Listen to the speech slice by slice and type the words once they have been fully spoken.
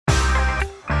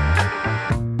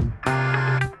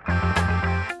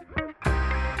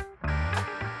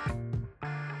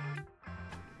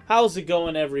How's it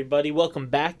going, everybody? Welcome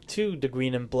back to the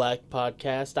Green and Black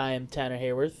podcast. I am Tanner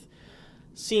Haworth,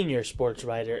 senior sports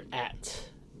writer at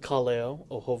Kaleo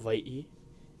o Hawaii.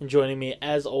 And joining me,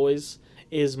 as always,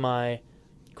 is my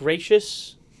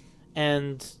gracious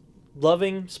and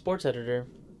loving sports editor,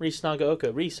 Reece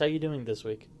Nagaoka. Reece, how are you doing this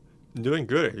week? I'm doing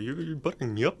good. You're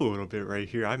buttering me up a little bit right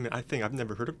here. I think I've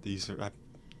never heard of these.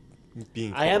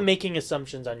 I am making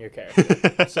assumptions on your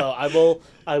character, so I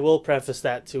will preface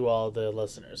that to all the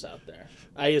listeners out there.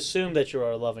 I assume that you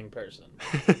are a loving person.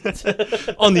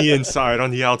 On the inside,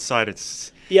 on the outside,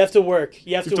 it's you have to work.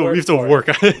 You have to work.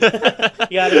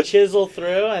 You got to chisel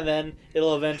through, and then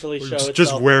it'll eventually show itself.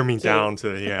 Just wear me down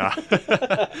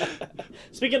to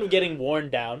Speaking of getting worn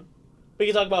down, we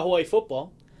can talk about Hawaii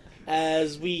football,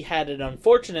 as we had an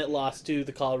unfortunate loss to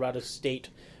the Colorado State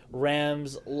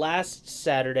Rams last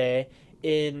Saturday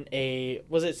in a,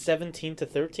 was it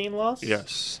 17-13 loss?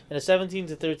 Yes. In a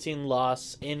 17-13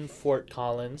 loss in Fort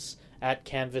Collins at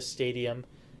Canvas Stadium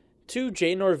to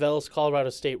Jay Norvell's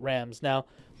Colorado State Rams. Now,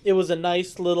 it was a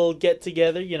nice little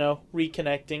get-together,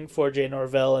 reconnecting for Jay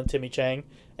Norvell and Timmy Chang,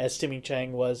 as Timmy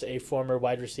Chang was a former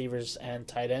wide receivers and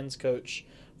tight ends coach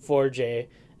for Jay.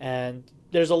 And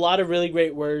there's a lot of really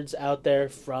great words out there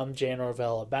from Jay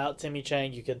Norvell about Timmy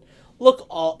Chang. You could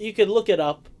look it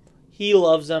up. He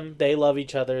loves them. They love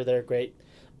each other. They're great.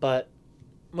 But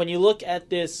when you look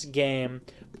at this game,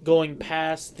 going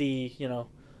past the,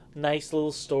 nice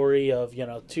little story of,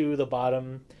 to the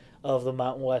bottom of the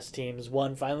Mountain West teams,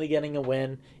 one finally getting a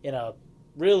win in a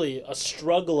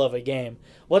struggle of a game.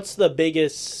 What's the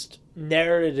biggest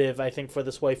narrative, I think, for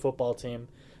this Hawaii football team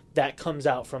that comes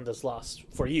out from this loss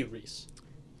for you, Reece?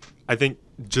 I think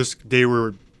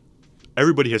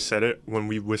everybody has said it when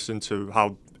we listened to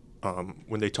how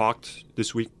when they talked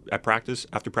this week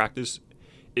after practice,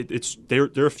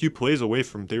 they're a few plays away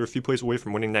from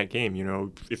winning that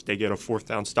game. If they get a fourth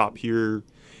down stop here,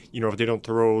 if they don't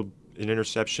throw an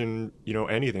interception,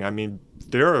 anything. I mean,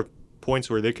 there are points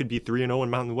where they could be 3-0 in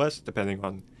Mountain West depending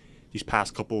on these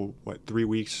past 3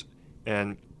 weeks,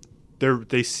 and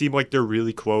they seem like they're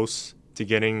really close to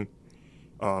getting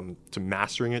to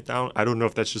mastering it down. I don't know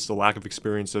if that's just a lack of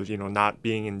experience of not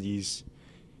being in these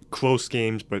close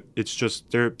games, but it's just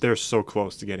they're so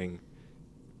close to getting,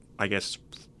 I guess,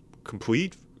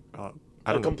 complete.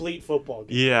 Complete football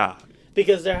game. Yeah,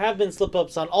 because there have been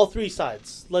slip-ups on all three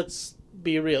sides. Let's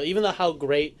be real. Even though how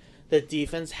great the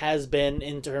defense has been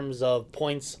in terms of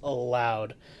points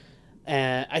allowed,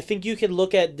 and I think you can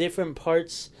look at different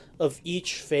parts of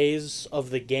each phase of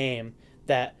the game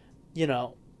that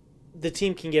the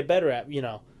team can get better at.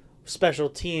 Special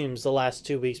teams. The last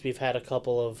 2 weeks we've had a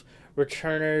couple of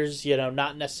returners,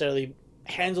 not necessarily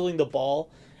handling the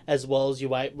ball as well as you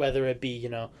might, whether it be,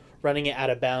 running it out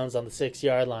of bounds on the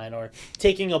 6-yard line or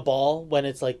taking a ball when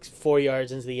it's like 4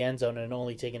 yards into the end zone and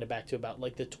only taking it back to about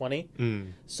like the 20.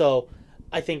 So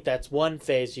I think that's one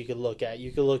phase you could look at.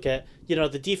 You could look at,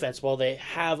 the defense. While they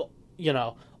have,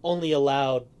 only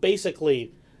allowed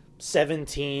basically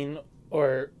 17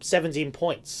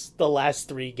 points the last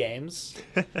 3 games.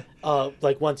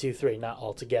 1, 2, 3, not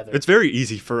all together. It's very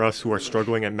easy for us who are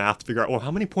struggling at math to figure out, well, how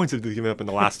many points have they given up in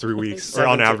the last 3 weeks? Or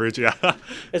on average, yeah.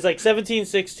 It's like 17,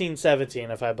 16,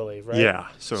 17, if I believe, right? Yeah.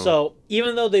 So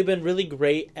even though they've been really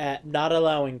great at not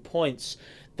allowing points,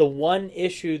 the one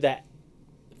issue that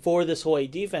for this Hawaii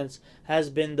defense has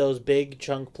been those big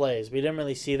chunk plays. We didn't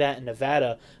really see that in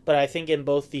Nevada, but I think in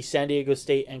both the San Diego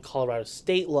State and Colorado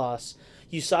State loss,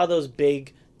 you saw those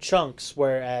big chunks,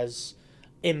 whereas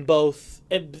in both,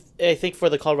 I think for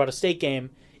the Colorado State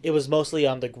game, it was mostly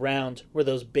on the ground where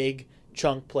those big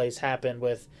chunk plays happened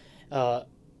with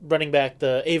running back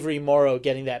the Avery Morrow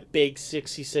getting that big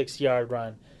 66-yard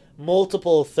run,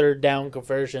 multiple third down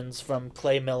conversions from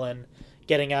Clay Millen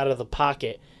getting out of the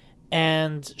pocket.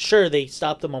 And sure, they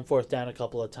stopped them on fourth down a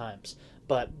couple of times,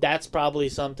 but that's probably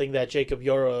something that Jacob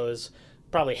Yoro is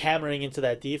probably hammering into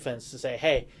that defense to say,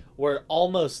 hey, we're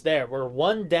almost there. We're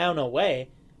one down away,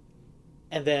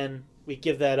 and then we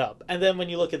give that up. And then when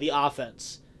you look at the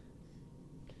offense,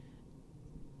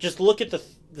 just look at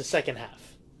the second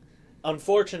half.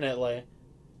 Unfortunately,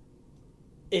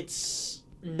 it's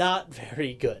not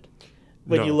very good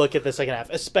when you look at the second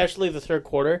half, especially the third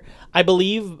quarter. I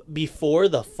believe before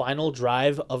the final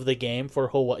drive of the game for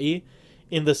Hawaii,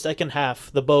 in the second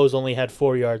half, the Bows only had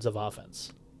 4 yards of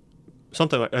offense.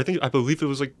 Something like, I believe it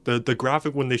was like the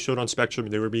graphic when they showed on Spectrum,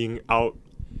 they were being out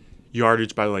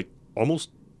yardage by like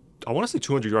almost, I want to say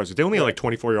 200 yards. They only had like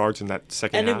 24 yards in that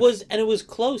second half. It was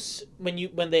close when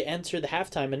they entered the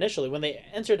halftime initially. When they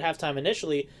entered halftime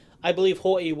initially, I believe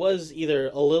Hawaii was either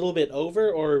a little bit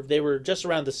over or they were just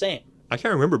around the same. I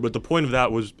can't remember, but the point of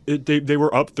that was they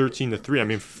were up 13-3. I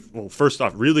mean, first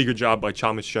off, really good job by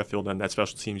Thomas Sheffield and that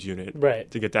special teams unit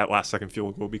to get that last second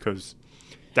field goal, because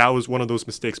that was one of those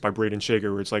mistakes by Braden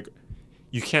Shager where it's like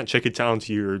you can't check it down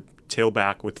to your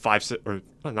tailback with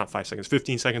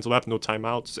 15 seconds left, no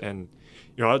timeouts, and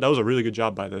that was a really good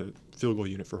job by the field goal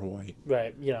unit for Hawaii.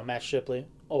 Right, Matt Shipley,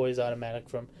 always automatic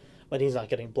from when he's not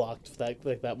getting blocked.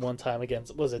 That one time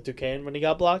against, was it Duquesne when he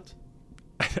got blocked?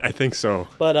 I think so.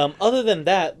 But other than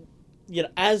that,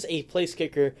 as a place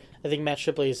kicker, I think Matt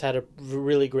Shipley has had a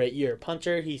really great year.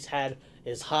 Punter, he's had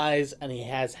his highs and he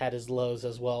has had his lows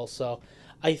as well. So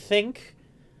I think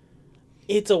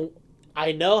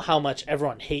I know how much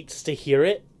everyone hates to hear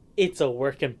it. It's a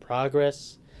work in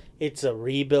progress. It's a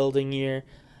rebuilding year.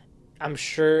 I'm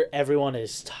sure everyone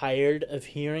is tired of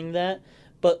hearing that.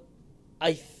 But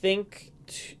I think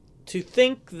to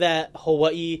think that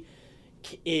Hawaii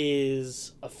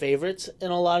is a favorite in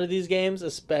a lot of these games,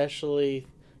 especially,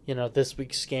 this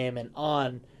week's game and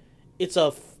on, it's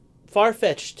a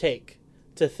far-fetched take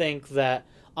to think that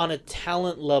on a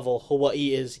talent level,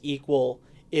 Hawaii is equal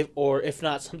if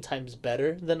not sometimes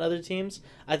better than other teams.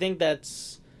 I think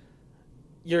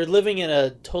you're living in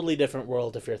a totally different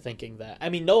world if you're thinking that. I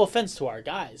mean, no offense to our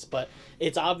guys, but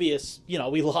it's obvious,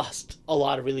 we lost a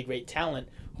lot of really great talent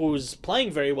who's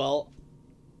playing very well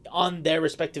on their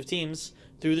respective teams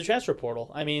through the transfer portal.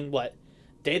 I mean,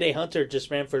 Day Hunter just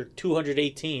ran for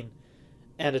 218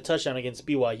 and a touchdown against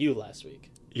BYU last week.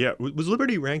 Yeah, was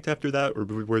Liberty ranked after that, or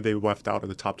were they left out of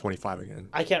the top 25 again?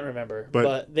 I can't remember,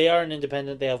 but they are an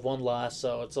independent. They have one loss,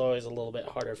 so it's always a little bit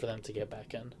harder for them to get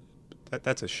back in.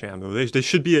 That's a sham, though. They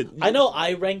should be I know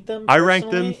I ranked them. I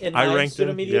ranked them.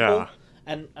 Yeah.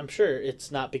 And I'm sure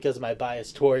it's not because of my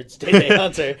bias towards Day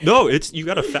Hunter. No, you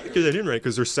got to factor that in, right?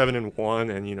 Because they're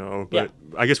 7-1, and But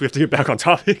I guess we have to get back on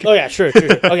topic. Oh yeah, sure.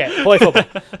 Okay, Hawaii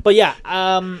football. But yeah,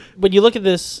 when you look at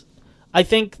this, I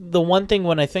think the one thing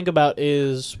when I think about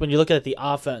is when you look at the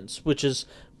offense, which is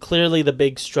clearly the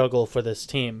big struggle for this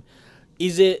team.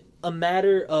 Is it a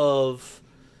matter of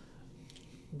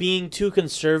being too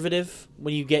conservative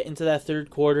when you get into that third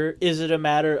quarter? Is it a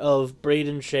matter of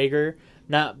Braden Shager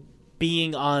not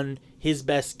being on his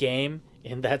best game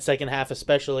in that second half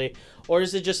especially? Or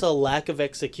is it just a lack of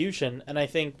execution? And I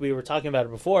think we were talking about it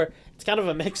before. It's kind of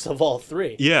a mix of all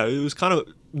three. Yeah, it was kind of...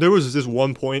 There was this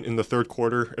one point in the third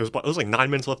quarter. It was like 9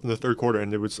 minutes left in the third quarter,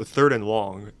 and there was a 3rd and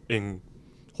long. And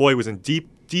Hawaii was in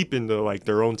deep into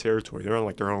their own territory. They're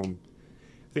on their own,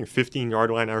 I think, 15-yard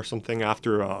line or something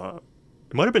after...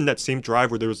 it might have been that same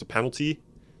drive where there was a penalty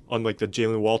on the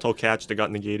Jalen Walto catch that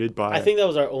got negated by... I think that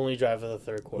was our only drive of the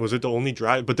third quarter. Was it the only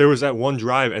drive? But there was that one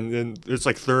drive, and then it's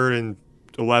 3rd and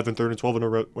 11, 3rd and 12,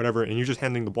 and whatever, and you're just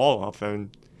handing the ball off.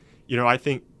 And, I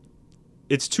think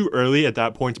it's too early at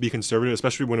that point to be conservative,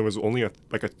 especially when it was only a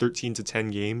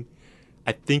 13-10 game.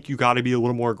 I think you got to be a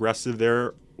little more aggressive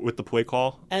there with the play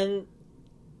call. And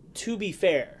to be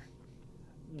fair,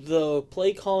 the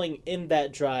play calling in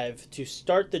that drive to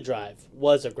start the drive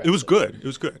was aggressive. It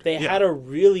was good. They had a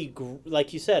really,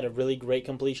 like you said, a really great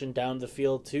completion down the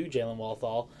field to Jalen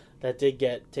Walthall that did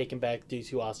get taken back due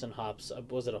to Austin Hopp's.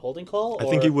 Was it a holding call? I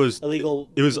think it was illegal.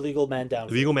 It was illegal man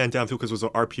downfield. Illegal man downfield because it was an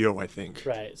RPO, I think.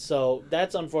 Right. So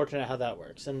that's unfortunate how that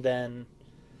works. And then,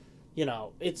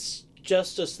 it's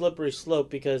just a slippery slope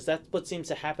because that's what seems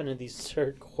to happen in these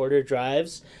third quarter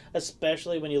drives,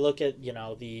 especially when you look at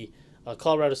the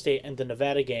Colorado State and the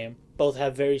Nevada game. Both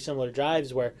have very similar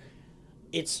drives where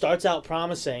it starts out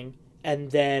promising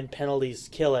and then penalties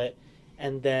kill it,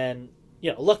 and then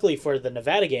luckily for the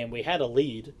Nevada game, we had a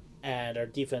lead, and our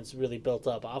defense really built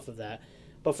up off of that.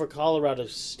 But for Colorado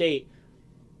State,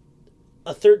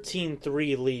 a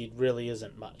 13-3 lead really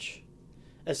isn't much,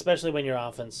 especially when your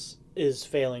offense is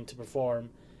failing to perform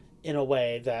in a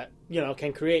way that,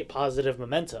 can create positive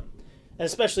momentum. And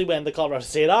especially when the Colorado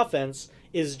State offense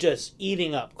is just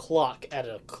eating up clock at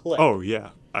a clip. Oh,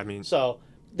 yeah. I mean... So,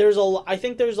 I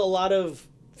think there's a lot of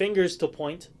fingers to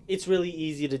point. It's really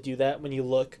easy to do that when you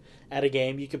look at a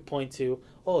game. You could point to,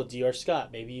 Dior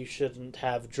Scott, maybe you shouldn't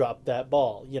have dropped that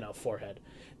ball, forehead.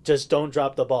 Just don't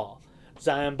drop the ball.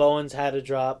 Zion Bowens had a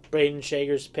drop, Braden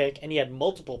Shager's pick, and he had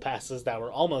multiple passes that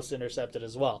were almost intercepted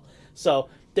as well. So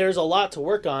there's a lot to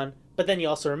work on, but then you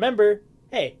also remember,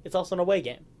 hey, it's also an away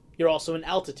game. You're also in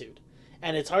altitude.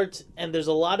 And it's hard and there's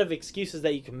a lot of excuses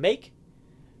that you can make.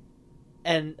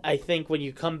 And I think when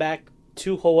you come back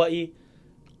to Hawaii,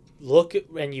 look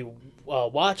and you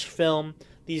watch film,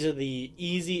 these are the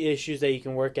easy issues that you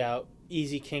can work out,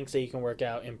 easy kinks that you can work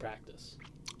out in practice.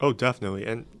 Oh, definitely.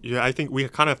 And I think we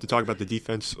kind of have to talk about the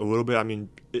defense a little bit. I mean,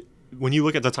 when you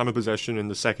look at the time of possession in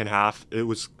the second half, it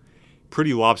was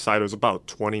pretty lopsided. It was about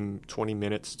 20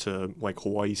 minutes to like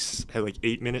Hawaii had like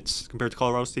 8 minutes compared to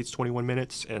Colorado State's 21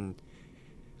 minutes. And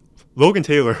Logan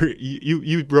Taylor,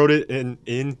 you wrote it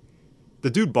in the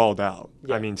dude balled out.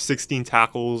 Yeah. I mean, 16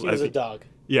 tackles. He was a dog.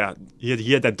 Yeah,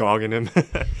 he had that dog in him.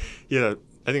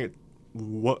 I think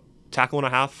tackle and a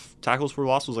half tackles for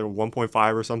loss was like a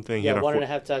 1.5 or something. Yeah,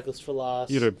 1.5 tackles for loss.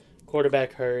 He had a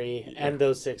quarterback hurry and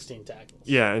those 16 tackles.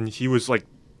 Yeah, and he was like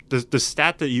the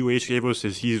stat that UH gave us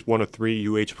is he's one of 3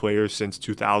 UH players since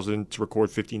 2000 to record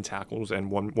 15 tackles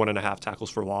and 1.5 tackles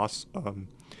for loss.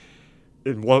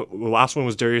 The last one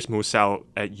was Darius Mosau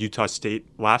at Utah State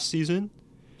last season,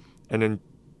 and then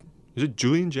is it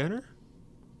Julian Jenner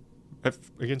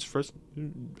against first?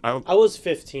 I was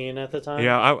 15 at the time.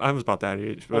 Yeah, I was about that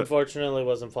age. But, unfortunately,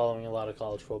 wasn't following a lot of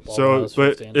college football. So,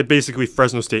 but it basically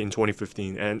Fresno State in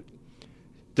 2015, and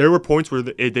there were points where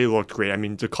they looked great. I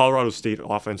mean, the Colorado State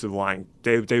offensive line,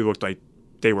 they looked like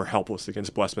they were helpless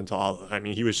against Bless Mantala. I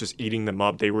mean, he was just eating them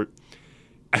up.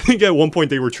 I think at one point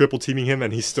they were triple teaming him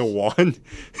and he still won.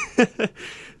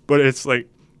 But it's like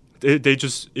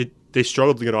they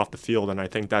struggled to get off the field, and I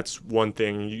think that's one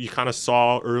thing you kind of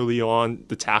saw early on.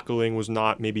 The tackling was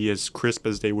not maybe as crisp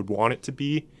as they would want it to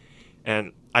be,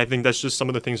 and I think that's just some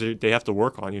of the things that they have to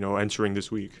work on, entering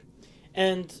this week.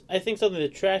 And I think something to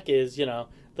track is,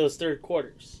 those third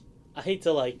quarters. I hate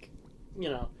to,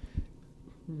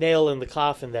 nail in the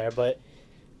coffin there, but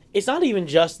it's not even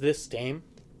just this game.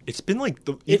 It's been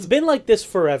like this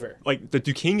forever. Like the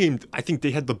Duquesne game, I think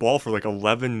they had the ball for like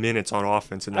 11 minutes on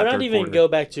offense in that third quarter. I'm not even go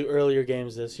back to earlier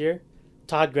games this year.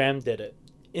 Todd Graham did it.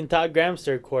 In Todd Graham's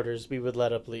third quarters, we would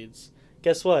let up leads.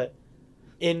 Guess what?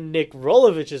 In Nick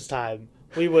Rolovich's time,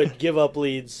 we would give up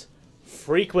leads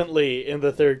frequently in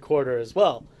the third quarter as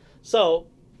well. So,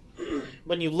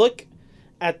 when you look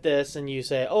at this and you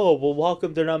say, oh, well, how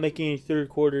come they're not making any third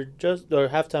quarter or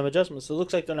halftime adjustments? It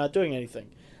looks like they're not doing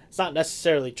anything. It's not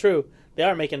necessarily true. They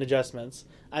are making adjustments.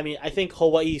 I mean, I think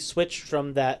Hawaii switched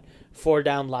from that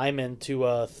 4-down lineman to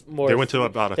a more. They went to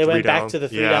about a 3-down. They went back to the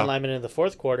 3-down lineman in the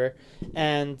fourth quarter,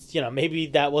 and maybe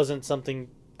that wasn't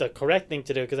the correct thing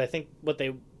to do, because I think what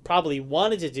they probably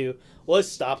wanted to do was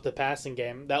stop the passing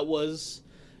game. That was,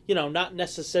 not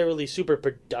necessarily super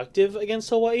productive against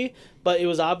Hawaii, but it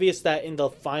was obvious that in the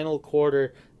final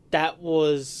quarter, that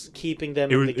was keeping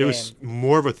them in the game. It was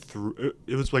more of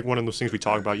it was like one of those things we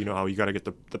talk about, how you got to get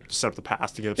the set up the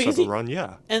pass to get set up the run.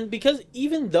 Yeah. And because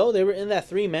even though they were in that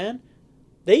 3-man,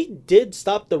 they did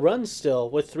stop the run still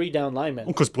with 3-down linemen.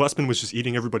 Because Blessman was just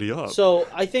eating everybody up. So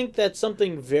I think that's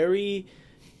something very,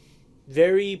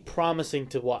 very promising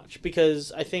to watch,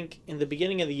 because I think in the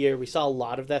beginning of the year we saw a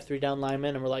lot of that 3-down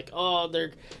lineman and we're like, oh,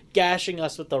 they're gashing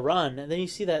us with the run. And then you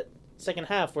see that second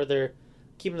half where they're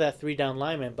keeping that 3-down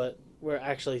lineman, but we're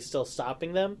actually still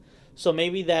stopping them. So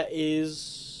maybe that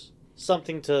is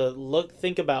something to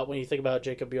think about when you think about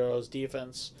Jacob Bureau's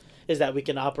defense, is that we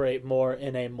can operate more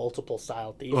in a multiple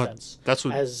style defense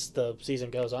as the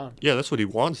season goes on. Yeah, that's what he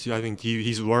wants. I think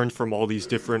he's learned from all these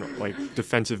different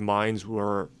defensive minds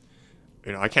where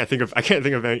I can't think of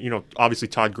obviously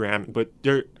Todd Graham, but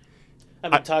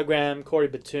Todd Graham, Corey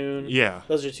Batoon. Yeah.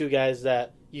 Those are two guys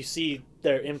that you see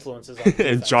their influences on defense.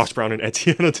 And Josh Brown and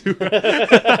Etienne too.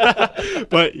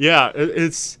 But yeah,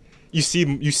 it's you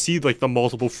see like the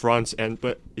multiple fronts,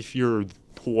 but if you're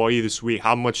Hawaii this week,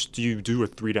 how much do you do a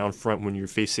 3-down front when you're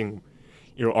facing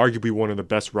arguably one of the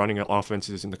best running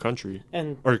offenses in the country,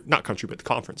 or not country but the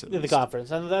conference in the conference.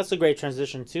 And that's a great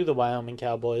transition to the Wyoming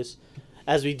Cowboys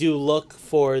as we do look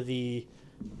for the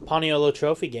Paniolo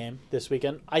Trophy game this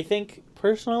weekend. I think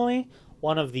personally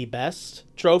one of the best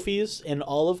trophies in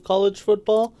all of college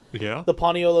football. Yeah. The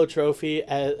Paniolo Trophy,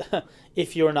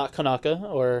 if you're not Kanaka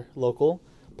or local,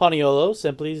 Paniolo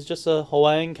simply is just a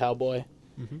Hawaiian cowboy.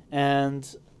 Mm-hmm.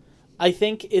 And I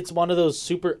think it's one of those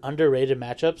super underrated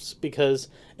matchups, because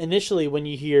initially when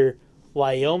you hear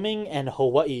Wyoming and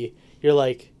Hawaii, you're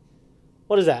like,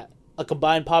 what is that? A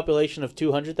combined population of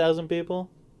 200,000 people?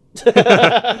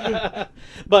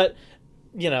 But,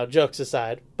 jokes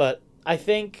aside, but I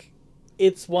think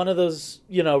it's one of those,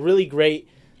 really great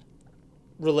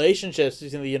relationships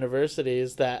between the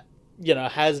universities that,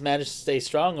 has managed to stay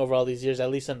strong over all these years, at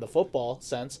least in the football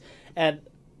sense. And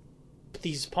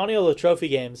these Paniolo Trophy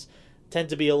games tend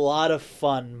to be a lot of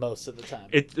fun most of the time.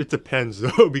 It depends,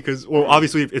 though, because,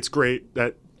 obviously it's great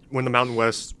that when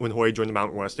Hawaii joined the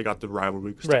Mountain West, they got the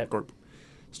rivalry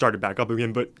started back up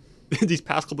again. But these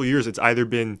past couple of years, it's either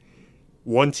been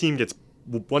one team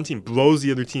blows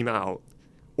the other team out,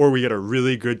 or we get a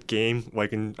really good game,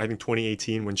 like in, I think,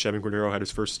 2018 when Chevin Cordero had his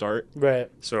first start.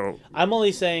 Right. So I'm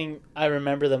only saying I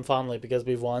remember them fondly because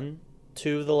we've won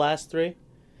 2 of the last 3.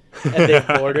 and they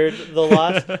bordered the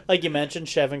loss. Like you mentioned,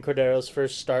 Chevin Cordero's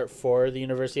first start for the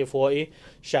University of Hawaii.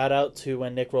 Shout out to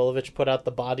when Nick Rolovich put out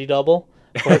the body double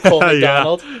for Cole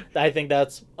McDonald. I think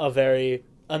that's a very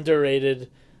underrated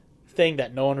thing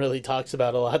that no one really talks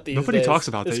about a lot these days. Nobody talks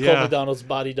about that, Cole McDonald's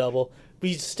body double.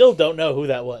 We still don't know who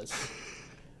that was.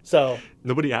 So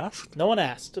Nobody asked? no one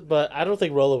asked, but I don't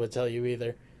think Rolo would tell you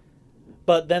either.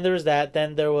 But then there was that.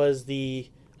 Then there was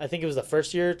I think it was the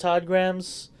first year Todd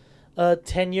Graham's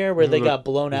tenure where they got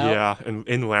blown out. Yeah,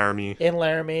 in Laramie. In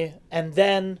Laramie. And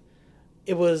then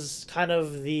it was kind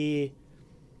of the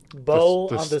bow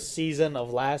on the season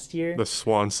of last year. The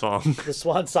swan song. The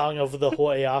swan song of the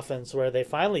Hawaii offense, where they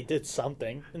finally did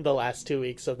something in the last 2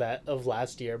 weeks of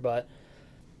last year. But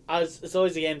it's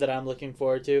always a game that I'm looking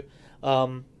forward to.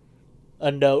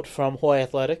 A note from Hawaii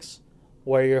Athletics: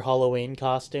 wear your Halloween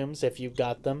costumes if you've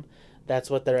got them.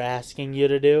 That's what they're asking you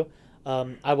to do.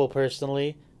 I will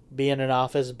personally be in an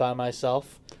office by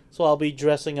myself, so I'll be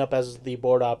dressing up as the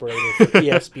board operator for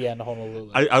ESPN Honolulu.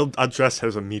 I'll dress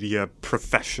as a media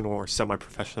professional or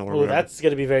semi-professional. Or whatever. That's going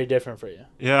to be very different for you.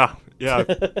 Yeah.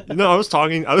 No, I was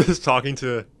talking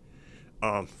to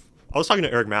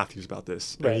Eric Matthews about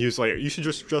this, and he was like, "You should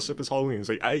just dress up as Halloween."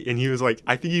 He was like,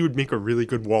 "I think he would make a really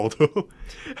good Waldo."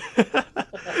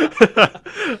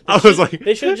 I was like,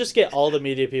 they should just get all the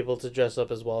media people to dress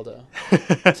up as Waldo,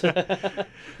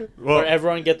 or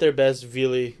everyone get their best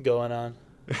Vili going on.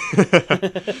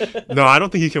 No, I don't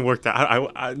think he can work that.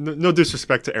 I no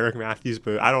disrespect to Eric Matthews,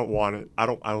 but I don't want it. I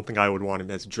don't think I would want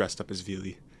him as dressed up as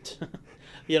Vili.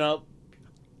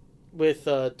 With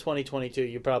 2022,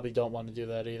 you probably don't want to do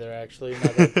that either, actually, now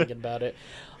that I'm thinking about it.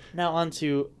 Now on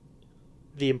to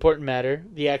the important matter,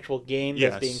 the actual game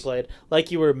that's being played.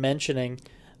 Like you were mentioning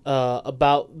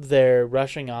about their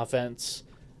rushing offense,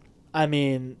 I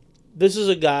mean, this is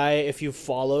a guy, if you've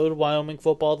followed Wyoming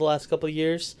football the last couple of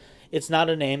years, it's not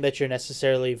a name that you're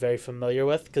necessarily very familiar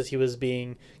with because he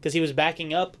was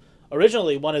backing up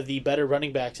originally one of the better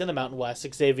running backs in the Mountain West,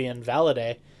 Xavier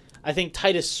Valade. I think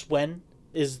Titus Swen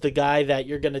is the guy that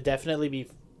you're going to definitely be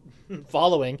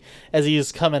following as he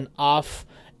is coming off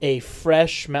a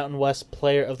fresh Mountain West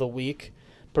Player of the Week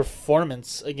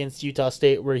performance against Utah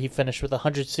State where he finished with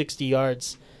 160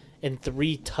 yards and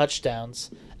 3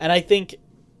 touchdowns. And I think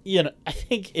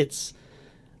it's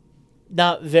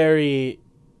not very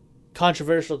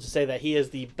controversial to say that he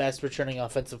is the best returning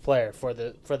offensive player for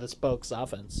the Spokes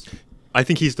offense. I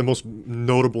think he's the most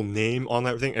notable name on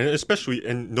that thing,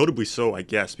 and notably so, I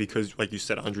guess, because, like you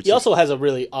said, 100. He also has a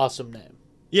really awesome name.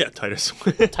 Yeah, Titus.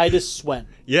 Titus Swen.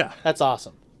 Yeah, that's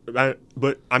awesome.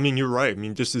 But I mean, you're right. I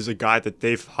mean, this is a guy that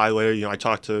they've highlighted. I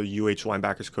talked to UH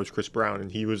linebackers coach Chris Brown, and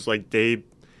he was like, they're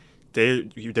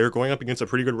going up against a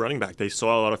pretty good running back. They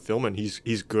saw a lot of film, and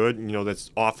he's good.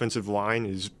 That's offensive line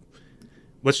is.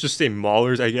 Let's just say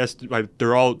maulers, I guess.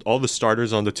 They're all the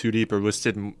starters on the 2 deep are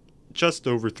listed just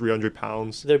over 300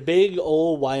 pounds. They're big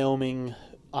old Wyoming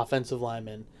offensive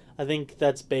linemen. I think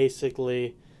that's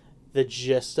basically the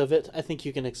gist of it. I think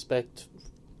you can expect,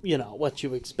 what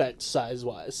you expect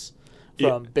size-wise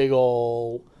from big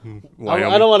old...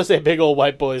 I don't want to say big old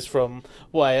white boys from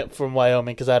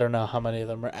Wyoming because I don't know how many of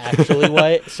them are actually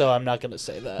white, so I'm not going to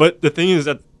say that. But the thing is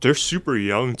that they're super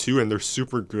young, too, and they're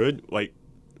super good. Like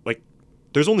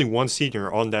there's only one senior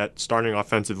on that starting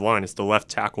offensive line. It's the left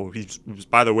tackle. He's,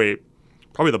 by the way,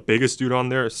 probably the biggest dude on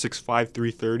there, 6'5",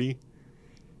 330.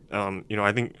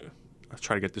 I think I'll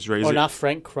try to get this right. Not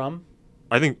Frank Crum?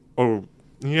 I think. Oh,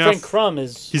 yeah. Frank Crum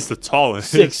he's the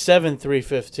tallest. 6'7",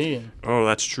 315. Oh,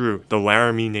 that's true. The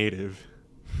Laramie native.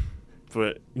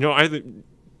 But I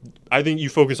think you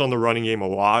focus on the running game a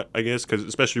lot, I guess, because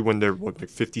especially when they're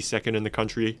 52nd in the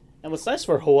country. And what's nice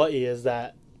for Hawaii is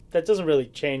that doesn't really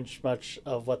change much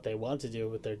of what they want to do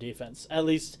with their defense, at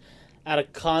least at a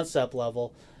concept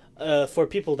level. For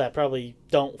people that probably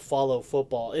don't follow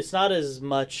football, it's not as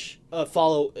much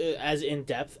follow as in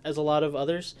depth as a lot of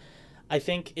others. I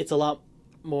think it's a lot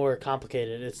more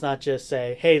complicated. It's not just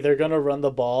say, hey, they're gonna run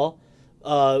the ball,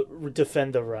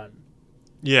 defend the run.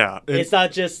 Yeah, it's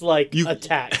not just like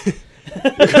attack.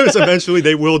 Because eventually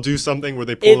they will do something where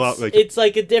they pull out like it's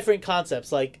like a different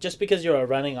concept. Like just because you're a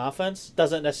running offense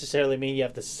doesn't necessarily mean you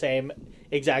have the same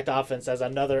exact offense as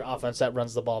another offense that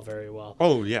runs the ball very well.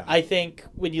 Oh yeah. I think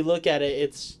when you look at it,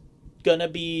 it's gonna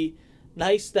be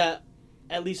nice that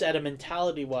at least at a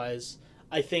mentality wise,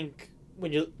 I think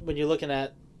when you're looking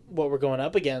at what we're going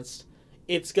up against,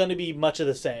 it's gonna be much of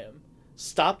the same.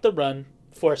 Stop the run,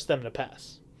 force them to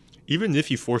pass. Even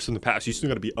if you force them to pass, you still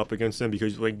got to be up against them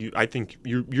because, I think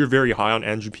you're very high on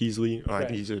Andrew Peasley. I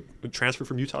think he's a transfer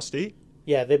from Utah State.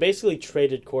 Yeah, they basically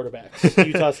traded quarterbacks,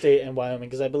 Utah State and Wyoming,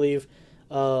 because I believe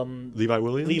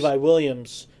Levi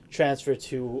Williams transfer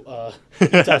to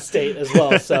Utah State as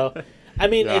well. So, I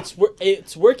mean,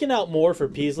 it's working out more for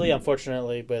Peasley.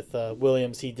 Unfortunately, with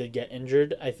Williams, he did get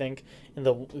injured, I think, in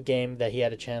the game that he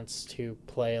had a chance to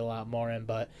play a lot more in.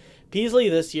 But Peasley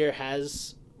this year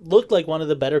has looked like one of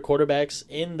the better quarterbacks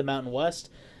in the Mountain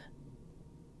West.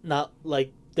 Not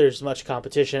like there's much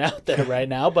competition out there right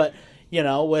now, but, you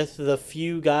know, with the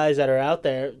few guys that are out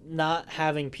there, not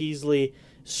having Peasley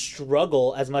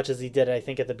struggle as much as he did, I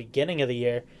think, at the beginning of the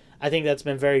year, I think that's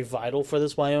been very vital for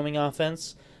this Wyoming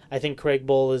offense. I think Craig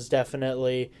Bohl is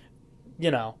definitely,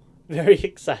 you know, very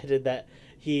excited that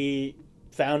he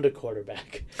found a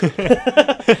quarterback.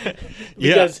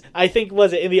 Because I think,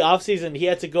 was it in the offseason, he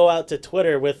had to go out to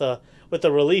Twitter with a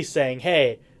release saying,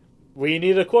 hey, we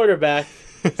need a quarterback,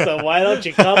 so why don't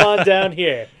you come on down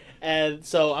here? And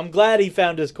so I'm glad he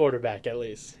found his quarterback at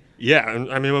least. Yeah,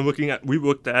 I mean, we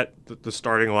looked at the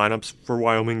starting lineups for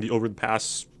Wyoming over the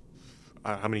past,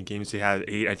 how many games they had?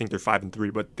 8. I think they're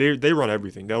 5-3, but they run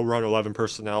everything. They'll run 11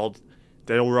 personnel.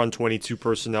 They'll run 22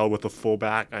 personnel with a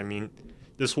fullback. I mean,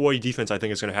 this Hawaii defense, I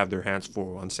think, is going to have their hands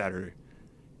full on Saturday.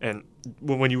 And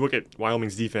when you look at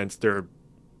Wyoming's defense, they're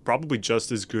probably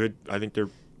just as good. I think they're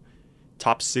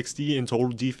top 60 in total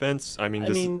defense. I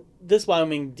mean, this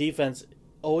Wyoming defense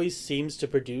always seems to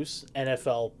produce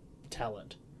NFL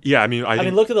talent. Yeah, I mean,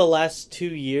 look at the last 2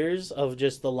 years of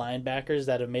just the linebackers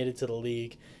that have made it to the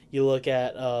league. You look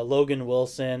at Logan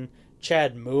Wilson,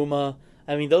 Chad Muma.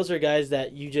 I mean, those are guys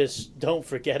that you just don't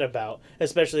forget about,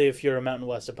 especially if you're a Mountain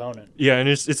West opponent. Yeah, and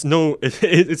it's no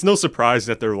surprise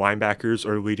that their linebackers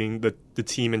are leading the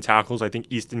team in tackles. I think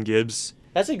Easton Gibbs.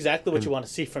 That's exactly what you want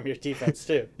to see from your defense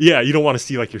too. Yeah, you don't want to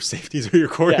see like your safeties or your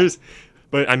corners. Yeah.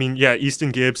 But I mean, yeah,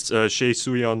 Easton Gibbs, Shea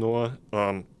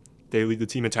Suianoa, they lead the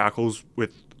team in tackles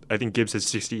with, I think Gibbs has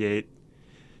 68,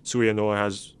 Suianoa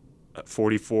has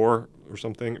 44 or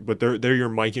something. But they're your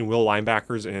Mike and Will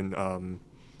linebackers and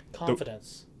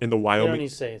confidence in the Wyoming. You don't need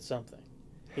to say it's something.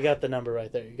 You got the number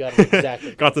right there. You got it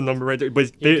exactly. Got the number right there.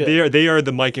 But they are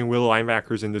the Mike and Will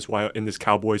linebackers in this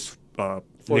Cowboys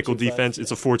nickel defense.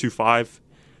 It's a 4-2-5,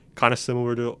 kind of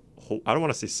similar to. I don't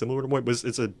want to say similar to Hawaii, but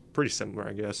it's a pretty similar,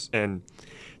 I guess. And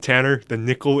Tanner, the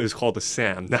nickel is called the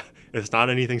Sam. It's not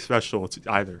anything special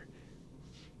either.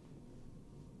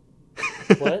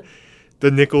 What? The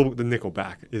nickel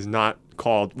back is not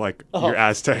called like your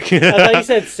Aztec. I thought you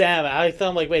said Sam. I thought,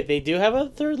 I'm like, wait, they do have a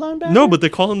third linebacker? No, but they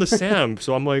call him the Sam.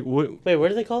 So I'm like, what? Wait, where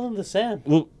do they call him the Sam?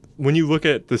 Well, when you look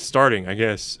at the starting, I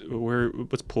guess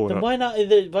let's pull it then up. Why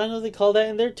don't they call that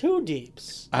in their two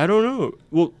deeps? I don't know.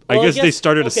 Well, I guess they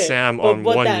started a Sam on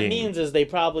one game. What that means is they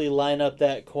probably line up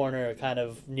that corner kind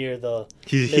of near the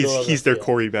middle of the he's their field.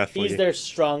 Corey Bethley. He's their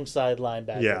strong side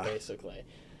linebacker, basically.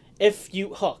 If you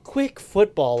quick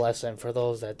football lesson for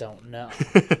those that don't know,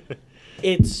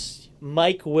 it's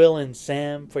Mike, Will, and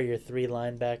Sam for your three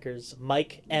linebackers.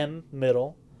 Mike M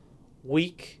middle,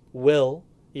 Will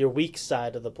your weak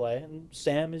side of the play, and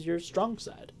Sam is your strong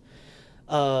side.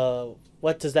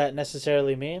 What does that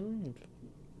necessarily mean?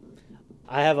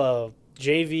 I have a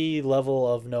JV level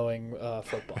of knowing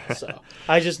football, so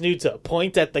I just knew to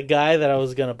point at the guy that I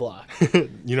was gonna block. That's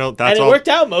and it worked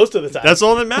out most of the time. That's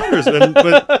all that matters.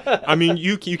 But I mean,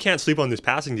 you can't sleep on this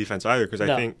passing defense either, because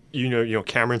I think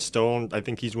Cameron Stone. I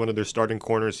think he's one of their starting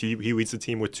corners. He leads the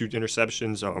team with 2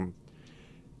 interceptions.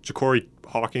 Ja'Cory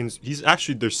Hawkins, he's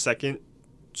actually their second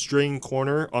string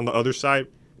corner on the other side,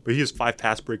 but he has 5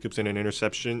 pass breakups and an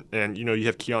interception. And you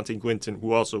have Keontae Glinton,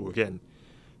 who also again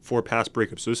 4 pass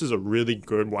breakups. So this is a really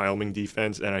good Wyoming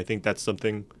defense, and I think that's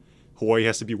something Hawaii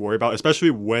has to be worried about, especially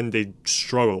when they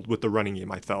struggled with the running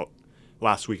game, I felt,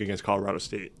 last week against Colorado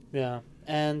State. Yeah,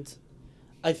 and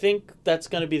I think that's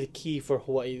going to be the key for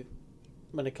Hawaii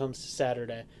when it comes to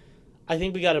Saturday. I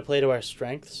think we got to play to our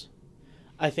strengths.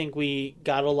 I think we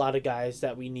got a lot of guys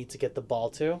that we need to get the ball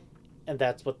to, and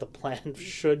that's what the plan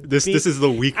should be. This is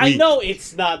the week. I know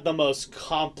it's not the most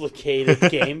complicated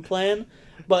game plan,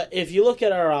 but if you look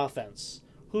at our offense,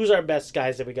 who's our best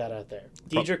guys that we got out there?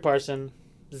 Dedrick Parson,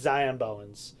 Zion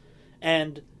Bowens,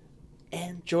 and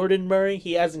Jordan Murray.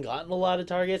 He hasn't gotten a lot of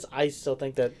targets. I still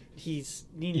think that he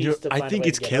needs to find I think a way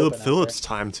it's to get Caleb open Phillips'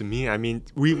 time to me. I mean,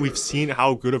 we've seen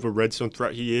how good of a red zone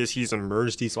threat he is. He's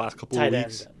emerged these last couple of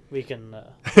weeks. We can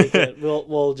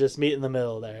we'll just meet in the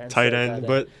middle there. Tight end,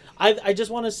 but I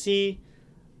just want to see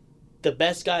the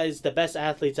best guys, the best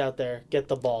athletes out there get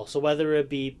the ball. So whether it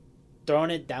be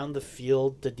throwing it down the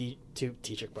field to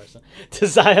Dedrick Parson, to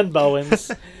Zion Bowens,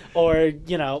 or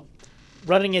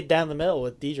running it down the middle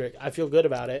with Dedrick, I feel good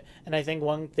about it. And I think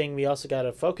one thing we also got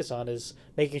to focus on is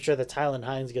making sure that Tylan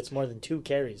Hines gets more than 2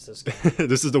 carries this game.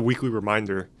 This is the weekly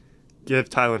reminder. Give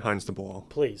Tylen Hines the ball.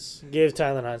 Please give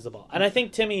Tylen Hines the ball. And I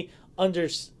think Timmy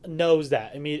knows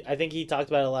that. I mean, I think he talked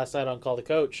about it last night on Call the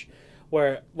Coach,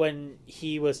 where when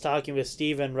he was talking with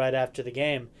Steven right after the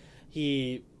game,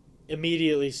 he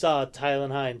immediately saw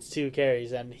Tylen Hines 2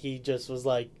 carries, and he just was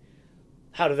like,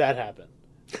 how did that happen?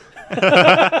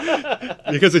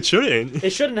 Because it shouldn't. It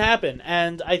shouldn't happen.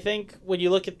 And I think when you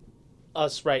look at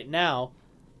us right now,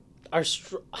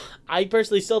 I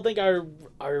personally still think our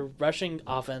rushing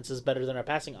offense is better than our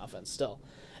passing offense still.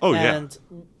 Oh, and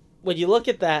when you look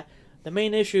at that, the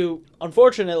main issue,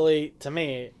 unfortunately, to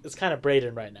me, is kind of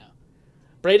Braden right now.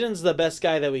 Braden's the best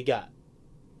guy that we got.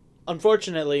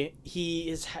 Unfortunately, he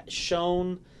has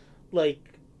shown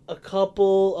like a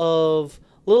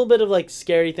little bit of like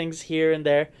scary things here and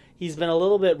there. He's been a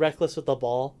little bit reckless with the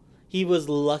ball. He was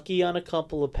lucky on a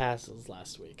couple of passes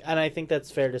last week, and I think that's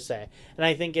fair to say. And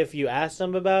I think if you asked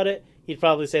him about it, he'd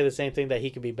probably say the same thing, that he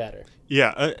could be better.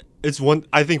 Yeah, it's one.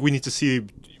 I think we need to see.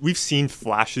 We've seen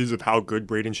flashes of how good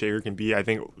Braden Shager can be. I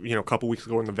think a couple weeks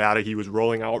ago in Nevada, he was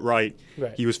rolling out right.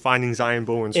 He was finding Zion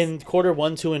Bowens in quarter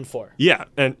 1, 2, and 4. Yeah,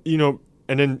 and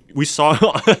and then we saw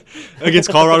against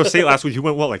Colorado State last week, he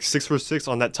went, like 6 for 6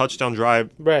 on that touchdown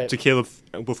drive to Caleb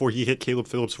before he hit Caleb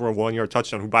Phillips for a 1-yard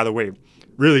touchdown, who, by the way,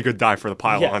 really good dive for the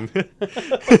pylon. Yeah.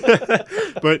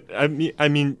 But, I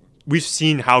mean, we've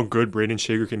seen how good Braden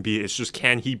Shager can be. It's just,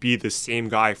 can he be the same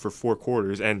guy for 4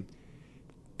 quarters? And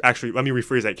actually, let me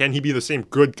rephrase that. Can he be the same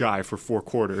good guy for 4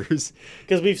 quarters?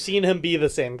 Because we've seen him be the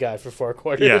same guy for 4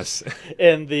 quarters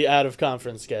in the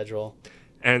out-of-conference schedule.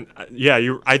 And I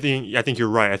think you're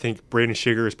right. I think Braden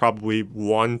Shager is probably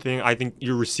one thing. I think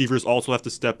your receivers also have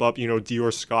to step up.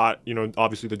 Dior Scott,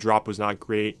 obviously the drop was not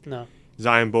great. No.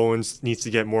 Zion Bowens needs to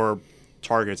get more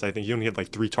targets. I think he only had like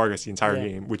 3 targets the entire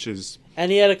game, which is...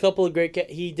 And he had a couple of great...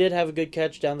 he did have a good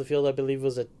catch down the field. I believe it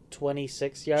was a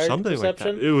 26-yard something reception.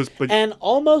 Like that. It was, and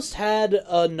almost had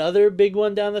another big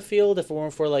one down the field if it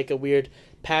weren't for like a weird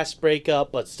pass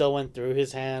breakup, but still went through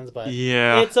his hands. But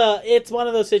yeah, it's one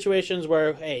of those situations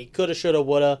where, hey, coulda, shoulda,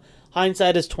 woulda.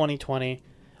 Hindsight is 20/20.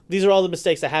 These are all the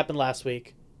mistakes that happened last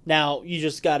week. Now you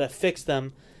just gotta fix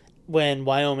them when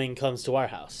Wyoming comes to our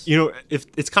house. If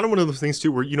it's kind of one of those things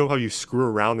too, where how you screw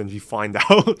around and you find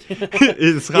out.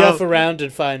 It's you F around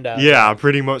and find out. Yeah,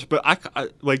 pretty much. But I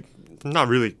like, I'm not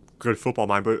really good football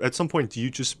mind, but at some point, do you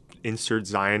just insert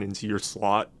Zion into your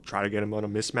slot, try to get him on a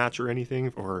mismatch or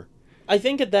anything, or? I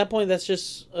think at that point, that's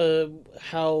just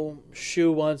how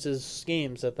Shu wants his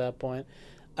schemes at that point.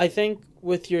 I think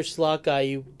with your slot guy,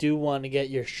 you do want to get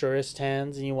your surest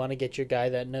hands, and you want to get your guy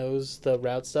that knows the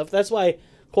route stuff. That's why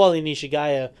Kwali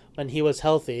Nishigaya, when he was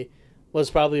healthy,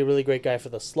 was probably a really great guy for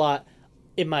the slot.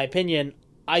 In my opinion,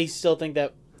 I still think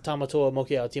that Tamatoa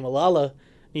Mokiao-Timalala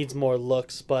needs more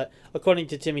looks, but according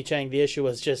to Timmy Chang, the issue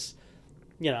was just,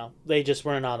 they just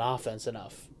weren't on offense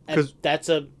enough. And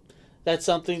that's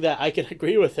something that I can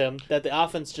agree with him, that the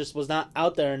offense just was not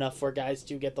out there enough for guys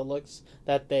to get the looks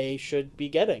that they should be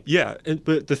getting. Yeah,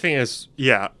 but the thing is,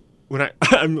 when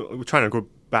I'm trying to go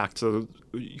back to,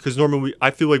 because normally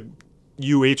I feel like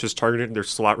UH has targeted their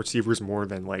slot receivers more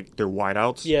than like their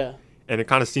wideouts. Yeah. And it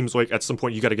kind of seems like at some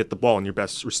point you got to get the ball in your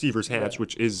best receiver's hands,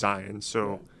 which is Zion.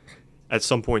 So at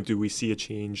some point, do we see a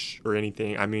change or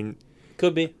anything? I mean,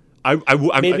 could be.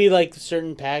 Maybe like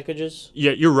certain packages.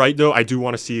 Yeah, you're right though. I do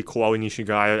want to see Kwali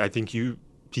Nishigaya. I think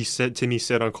Timmy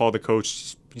said on Call the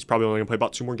Coach, he's probably only gonna play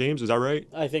about 2 more games. Is that right?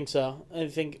 I think so. I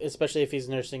think especially if he's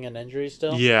nursing an injury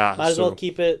still. Yeah. Might as well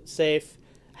keep it safe.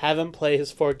 Have him play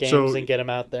his 4 games and get him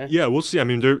out there. Yeah, we'll see. I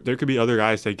mean, there could be other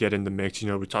guys that get in the mix.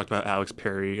 We talked about Alex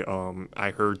Perry.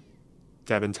 I heard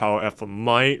Devin Taua-Effa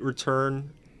might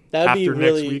return after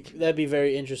next week. That'd be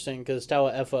very interesting because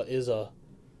Taua-Effa is a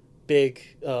big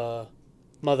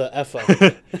mother effer.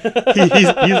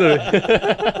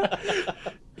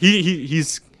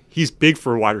 He's big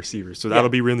for wide receivers, so that'll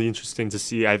be really interesting to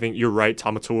see. I think you're right.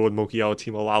 Tamatoa and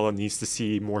Mokiao-Timalala needs to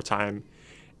see more time.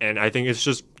 And I think it's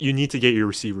just, you need to get your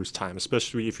receivers time,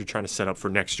 especially if you're trying to set up for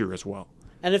next year as well.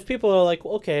 And if people are like,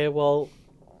 okay, well,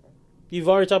 you've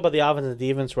already talked about the offense and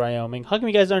defense for Wyoming. How come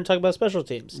you guys aren't talking about special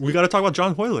teams? We got to talk about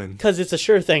John Hoyland. Because it's a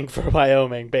sure thing for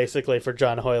Wyoming, basically, for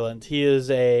John Hoyland. He is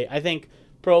I think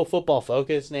Pro Football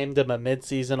Focus named him a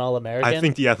mid-season All-American. I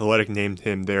think The Athletic named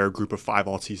him their Group of 5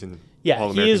 all-season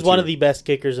All-American. He is one of the best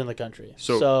kickers in the country.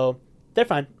 So they're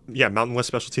fine. Yeah, Mountain West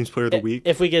Special Teams Player of the Week.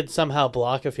 If we could somehow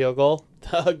block a field goal,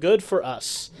 good for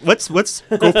us. Let's go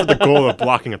for the goal of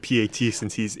blocking a PAT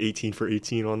since he's 18 for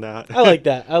 18 on that. I like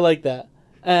that.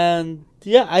 And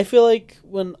yeah, I feel like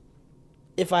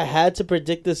if I had to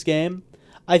predict this game,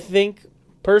 I think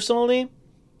personally,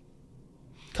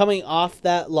 coming off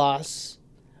that loss,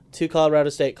 to Colorado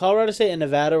State. Colorado State and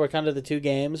Nevada were kind of the two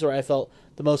games where I felt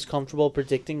the most comfortable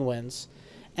predicting wins.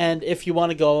 And if you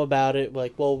want to go about it,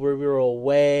 like, well, we were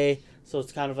away, so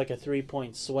it's kind of like a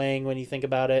 3-point swing when you think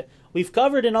about it. We've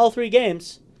covered in all three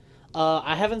games.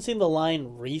 I haven't seen the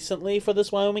line recently for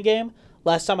this Wyoming game.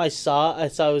 Last time I saw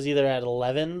it was either at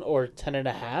 11 or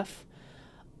 10.5.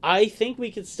 I think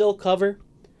we could still cover,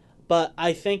 but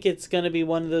I think it's going to be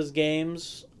one of those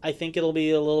games. I think it'll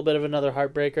be a little bit of another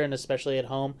heartbreaker, and especially at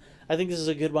home. I think this is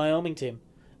a good Wyoming team.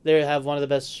 They have one of the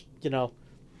best,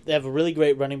 they have a really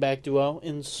great running back duo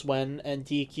in Swen and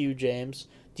DQ James.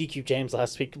 DQ James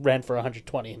last week ran for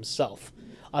 120 himself,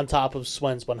 on top of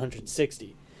Swen's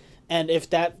 160. And if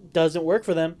that doesn't work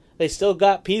for them, they still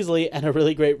got Peasley and a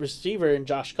really great receiver in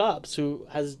Josh Cobbs, who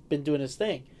has been doing his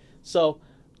thing. So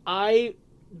I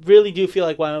really do feel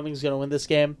like Wyoming's going to win this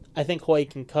game. I think Hawaii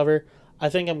can cover. I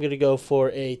think I'm going to go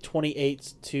for a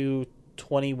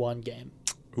 28-21 game.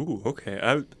 Ooh,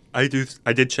 okay. I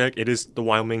did check. It is the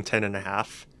Wyoming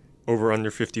 10.5 over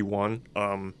under 51.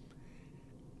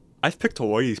 I've picked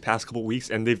Hawaii these past couple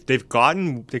weeks, and they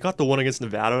got the one against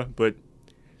Nevada, but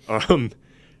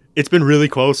it's been really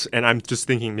close. And I'm just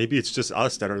thinking maybe it's just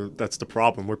us that's the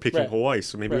problem. We're picking Hawaii,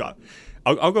 so maybe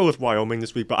I'll go with Wyoming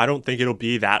this week. But I don't think it'll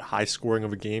be that high scoring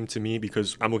of a game to me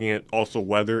because I'm looking at also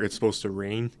weather. It's supposed to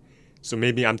rain. So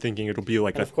maybe I'm thinking it'll be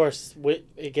like of course,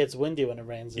 it gets windy when it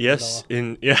rains. Yes,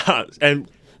 and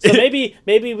so maybe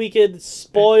we could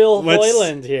spoil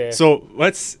Hoyland here. So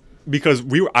because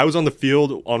I was on the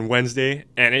field on Wednesday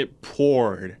and it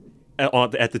poured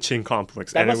at the Chin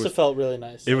Complex. That must have felt really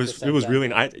nice. It was really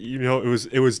nice.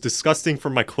 It was disgusting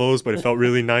from my clothes, but it felt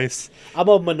really nice. I'm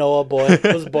a Manoa boy.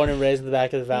 I was born and raised in the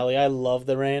back of the valley. I love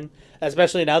the rain.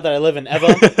 Especially now that I live in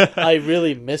Evo, I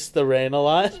really miss the rain a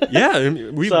lot. Yeah, I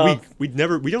mean, we don't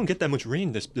get that much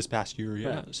rain this past year.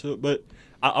 Yeah, right. So but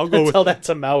I'll go with tell that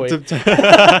to Maui.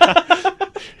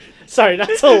 Sorry, not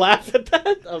to laugh at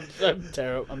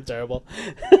that. I'm terrible.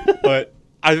 But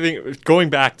I think going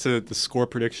back to the score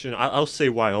prediction, I'll say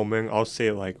Wyoming. I'll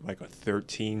say like a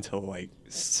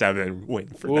 13-7 win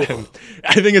for them.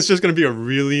 I think it's just going to be a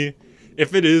really.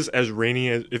 If it is as rainy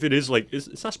as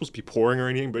it's not supposed to be pouring or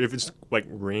anything, but if it's like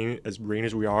rain as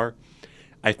we are,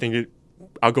 I think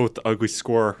I'll go with the ugly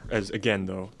score as again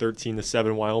though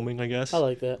 13-7 Wyoming, I guess. I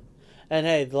like that. And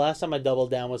hey, the last time I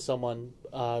doubled down with someone,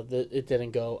 it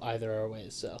didn't go either our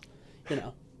ways. So,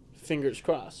 fingers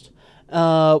crossed.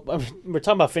 We're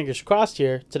talking about fingers crossed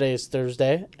here. Today is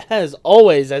Thursday, as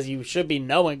always, as you should be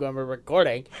knowing when we're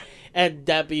recording. And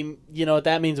that what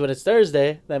that means when it's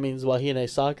Thursday. That means Wāhine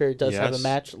Soccer does have a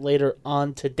match later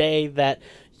on today that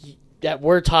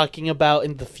we're talking about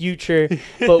in the future,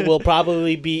 but will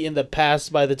probably be in the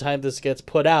past by the time this gets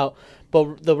put out.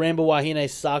 But the Rainbow Wāhine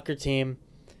Soccer team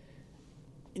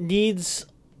needs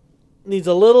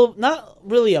a little, not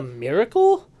really a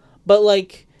miracle, but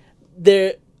like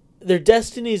their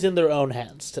destiny's in their own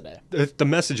hands today. The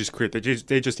message is clear. They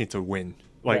just need to win.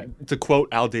 To quote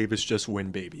Al Davis, just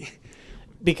win, baby.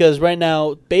 Because right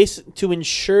now, to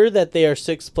ensure that they are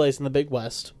sixth place in the Big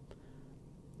West,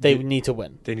 they need to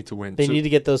win. They need to win. They need to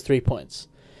get those 3 points.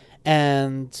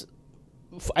 And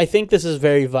I think this is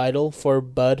very vital for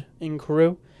Bud and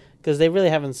crew because they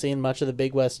really haven't seen much of the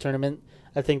Big West tournament.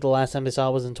 I think the last time they saw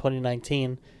was in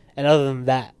 2019. And other than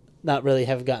that, not really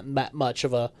have gotten that much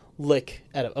of a lick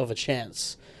of a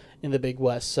chance in the Big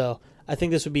West. So I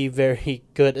think this would be very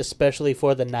good, especially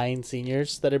for the 9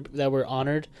 seniors that were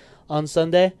honored on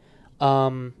Sunday.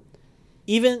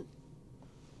 Even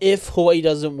if Hawaii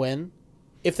doesn't win,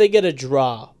 if they get a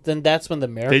draw, then that's when the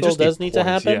miracle does need to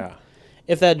happen. Yeah.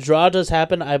 If that draw does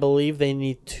happen, I believe they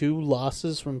need 2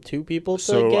 losses from 2 people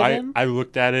to get in. I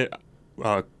looked at it.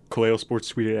 Kaleo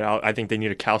Sports tweeted it out. I think they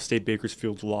need a Cal State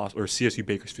Bakersfield loss or CSU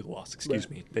Bakersfield loss. Excuse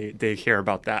me. They care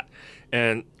about that.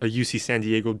 And a UC San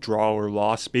Diego draw or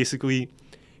loss. Basically,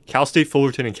 Cal State,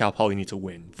 Fullerton, and Cal Poly need to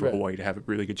win for Hawaii to have a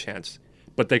really good chance.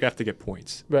 But they have to get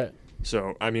points. Right.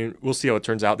 So, I mean, we'll see how it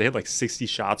turns out. They had like 60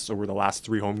 shots over the last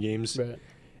 3 home games. Right.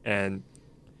 And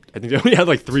I think they only had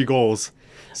like 3 goals.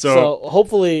 So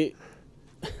hopefully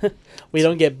we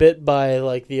don't get bit by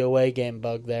like the away game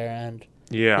bug there. And,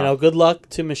 good luck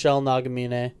to Michelle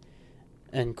Nagamine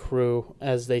and crew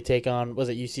as they take on, was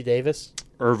it UC Davis?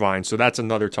 Irvine. So that's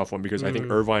another tough one because I think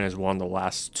Irvine has won the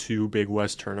last 2 Big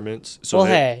West tournaments. So well,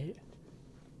 hey.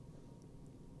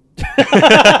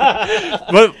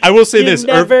 But I will say this. You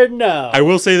never know. I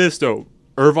will say this, though.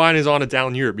 Irvine is on a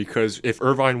down year because if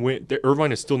Irvine win,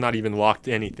 Irvine is still not even locked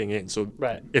anything in. So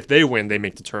if they win, they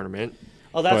make the tournament.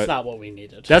 Oh, that's not what we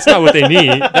needed. That's not what they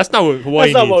need. That's not what Hawaii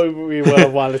needs. That's not what we would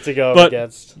have wanted to go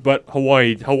against. But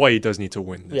Hawaii does need to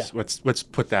win this. Yeah. Let's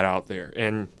put that out there.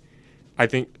 And I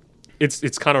think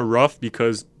it's kind of rough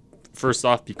because, first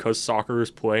off, because soccer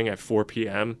is playing at 4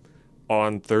 p.m.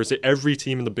 on Thursday. Every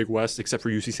team in the Big West except for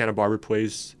UC Santa Barbara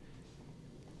plays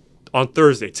on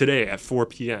Thursday, today at 4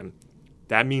 p.m.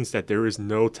 That means that there is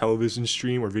no television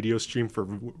stream or video stream for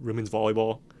women's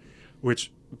volleyball, which,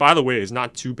 by the way, is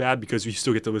not too bad because we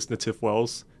still get to listen to Tiff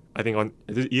Wells, I think, on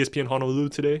ESPN Honolulu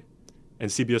today and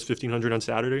CBS 1500 on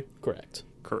Saturday. Correct.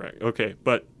 Okay,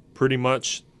 but pretty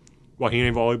much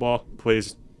Wāhine volleyball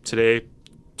plays today,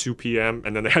 2 p.m.,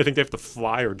 and then I think they have to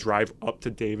fly or drive up to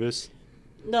Davis.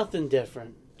 Nothing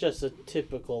different. Just a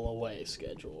typical away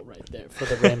schedule right there for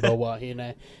the Rainbow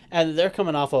Wāhine. And they're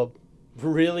coming off a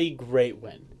really great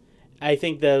win. I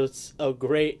think that's a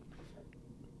great,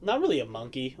 not really a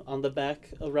monkey on the back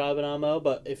of Robin Amo,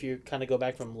 but if you kind of go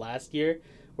back from last year,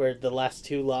 where the last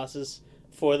 2 losses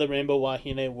for the Rainbow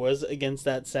Wāhine was against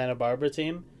that Santa Barbara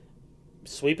team,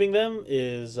 sweeping them,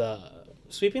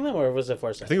 or was it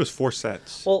 4 sets? I think it was 4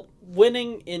 sets. Well,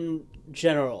 winning in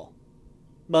general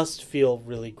must feel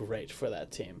really great for that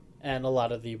team and a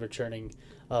lot of the returning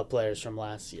players from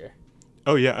last year.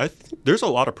 Oh, yeah. I think there's a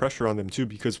lot of pressure on them, too,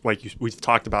 because we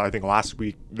talked about, I think, last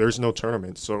week, there's no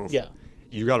tournament. So yeah,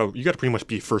 you gotta pretty much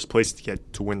be first place to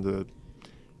get to win the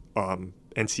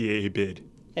NCAA bid.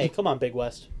 Hey, come on, Big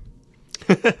West.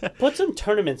 Put some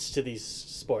tournaments to these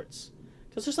sports.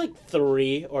 Because there's like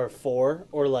 3 or 4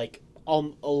 or like a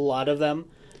lot of them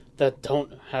that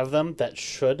don't have them that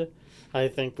should. I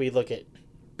think we look at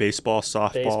baseball,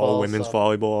 softball, women's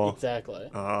volleyball. Exactly.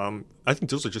 I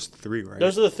think those are just 3, right?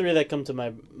 Those are the 3 that come to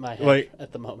my head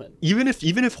at the moment. Even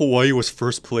if Hawaii was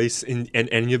first place in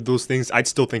any of those things, I'd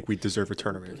still think we deserve a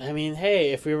tournament. I mean,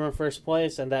 hey, if we were in first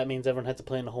place and that means everyone had to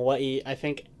play in Hawaii, I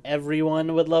think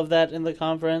everyone would love that in the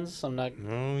conference. I'm not,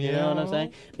 you know what I'm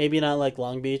saying? Maybe not like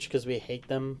Long Beach because we hate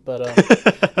them, but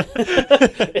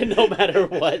and no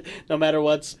matter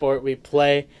what sport we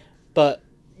play, but.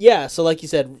 Yeah, so like you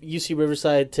said, UC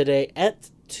Riverside today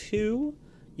at 2,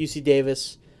 UC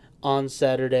Davis on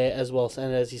Saturday as well.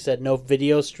 And as you said, no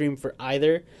video stream for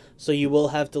either. So you will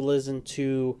have to listen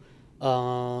to,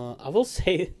 I will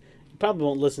say, you probably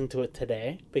won't listen to it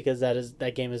today because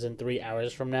that game is in 3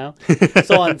 hours from now.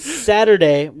 So on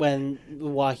Saturday when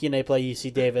Wāhine play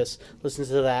UC Davis, listen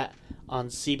to that on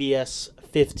CBS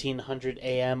 1500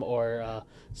 AM or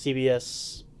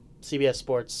CBS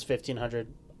Sports 1500.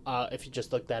 If you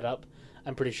just look that up,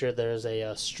 I'm pretty sure there's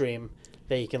a stream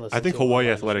that you can listen to. I think Hawaii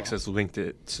Athletics has linked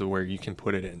it to where you can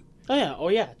put it in. Oh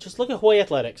yeah. Just look at Hawaii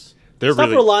Athletics. Stop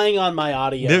relying on my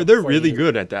audio. They're really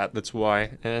good at that. That's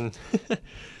why. And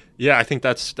yeah, I think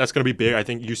that's going to be big. I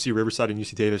think UC Riverside and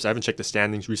UC Davis. I haven't checked the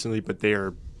standings recently, but they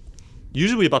are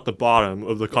usually about the bottom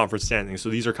of the conference standings. So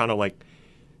these are kind of like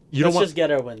Let's just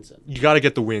get our wins in. You got to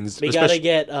get the wins. We got to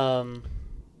get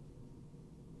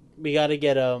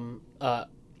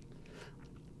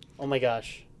oh my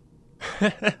gosh.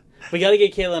 We got to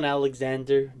get Kaylin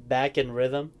Alexander back in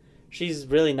rhythm. She's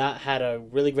really not had a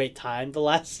really great time the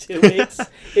last 2 weeks,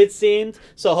 it seemed.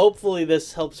 So hopefully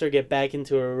this helps her get back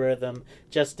into her rhythm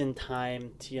just in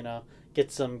time to,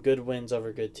 get some good wins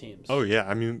over good teams. Oh, yeah.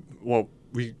 I mean, well,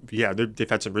 they've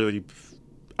had some really...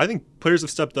 I think players have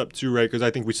stepped up too, right? Because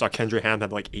I think we saw Kendra Ham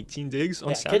have like 18 digs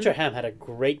on Saturday. Kendra Ham had a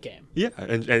great game. Yeah,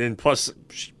 and plus...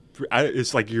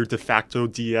 it's like your de facto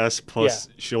DS plus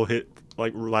she'll hit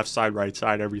like left side, right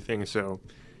side, everything. So,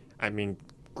 I mean,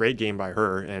 great game by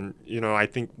her. And, I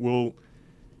think you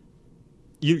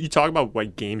talk about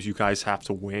what games you guys have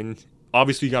to win.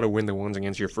 Obviously, you got to win the ones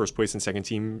against your first place and second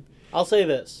team. I'll say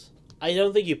this. I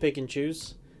don't think you pick and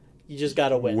choose. You just got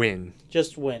to win.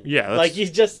 Just win. Yeah. Like you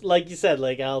said,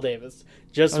 like Al Davis.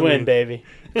 Just win, baby.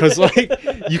 Because,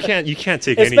 you can't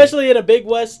take Especially in a Big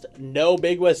West, no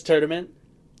Big West tournament.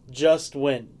 Just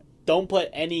win. Don't put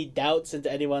any doubts into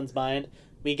anyone's mind.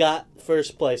 We got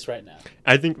first place right now.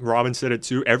 I think Robin said it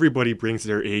too. Everybody brings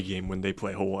their A game when they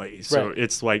play Hawaii. So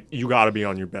It's like you got to be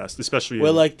on your best, especially.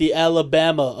 We're like the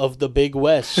Alabama of the Big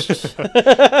West.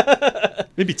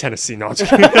 Maybe Tennessee, no.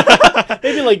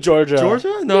 Maybe like Georgia.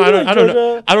 Georgia? No, I don't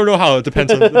know. I don't know how it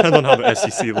depends on how the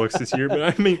SEC looks this year. But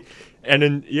I mean, and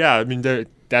then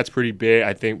that's pretty big.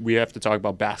 I think we have to talk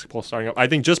about basketball starting up. I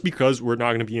think just because we're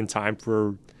not going to be in time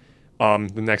for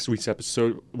the next week's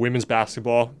episode, women's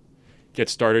basketball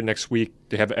gets started next week.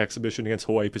 They have an exhibition against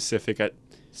Hawaii Pacific at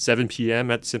 7 p.m.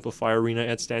 at Simplify Arena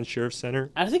at Stan Sheriff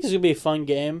Center. I think it's going to be a fun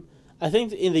game. I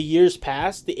think in the years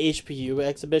past, the HPU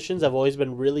exhibitions have always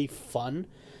been really fun,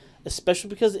 especially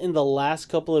because in the last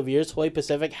couple of years, Hawaii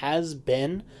Pacific has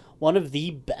been one of the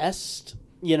best,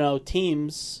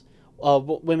 teams,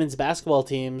 women's basketball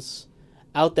teams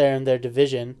out there in their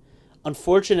division.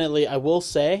 Unfortunately, I will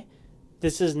say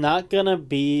this is not going to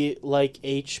be like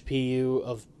HPU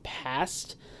of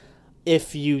past.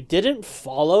 If you didn't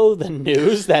follow the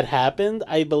news that happened,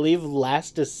 I believe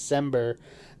last December,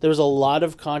 there was a lot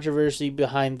of controversy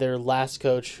behind their last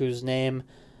coach, whose name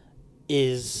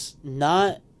is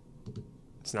not...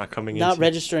 It's not coming not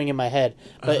registering in my head.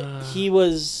 But he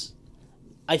was...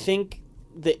 I think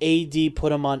the AD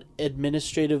put him on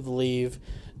administrative leave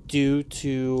due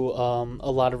to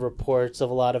a lot of reports of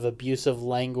a lot of abusive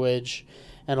language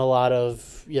and a lot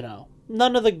of,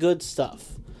 none of the good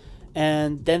stuff.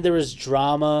 And then there was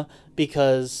drama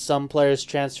because some players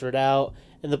transferred out,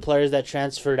 and the players that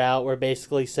transferred out were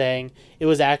basically saying it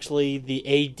was actually the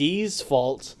AD's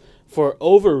fault for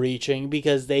overreaching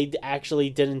because they actually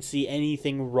didn't see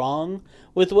anything wrong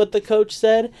with what the coach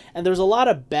said. And there was a lot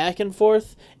of back and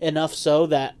forth, enough so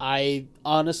that I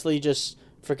honestly just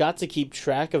forgot to keep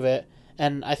track of it.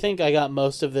 And I think I got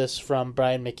most of this from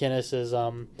Brian McInnes's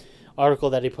article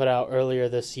that he put out earlier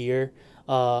this year.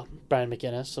 Brian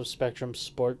McInnes of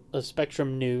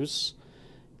Spectrum News.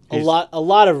 A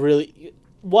lot of really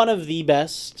one of the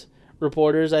best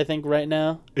reporters, I think, right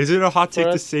now. Is it a hot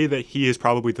take to say that he is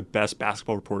probably the best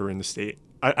basketball reporter in the state?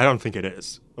 I don't think it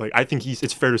is. Like, I think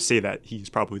it's fair to say that he's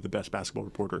probably the best basketball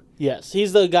reporter. Yes,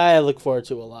 he's the guy I look forward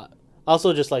to a lot.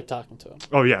 Also, just like talking to him.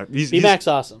 Oh yeah, BMAC's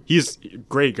awesome. He's a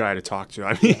great guy to talk to.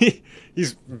 I mean,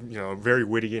 he's very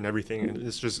witty and everything, and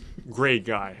it's just great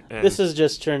guy. And this has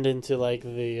just turned into like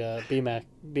the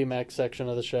BMAC section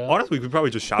of the show. Honestly, we could probably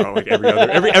just shout out like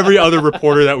every other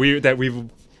reporter that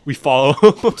we follow.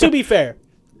 To be fair,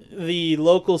 the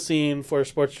local scene for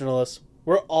sports journalists,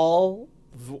 we're all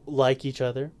like each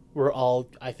other.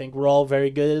 I think we're all very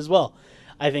good as well.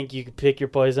 I think you could pick your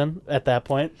poison at that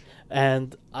point.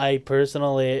 And I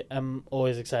personally am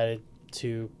always excited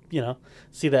to,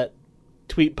 see that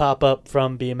tweet pop up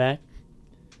from BMAC.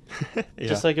 Yeah.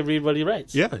 Just so I can read what he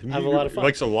writes. Yeah. I have a lot of fun.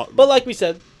 Likes a lot. But like we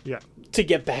said, yeah. To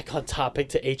get back on topic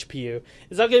to HPU,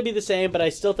 it's not going to be the same, but I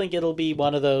still think it'll be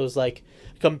one of those, like,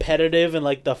 competitive in,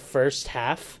 like, the first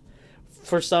half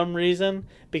for some reason.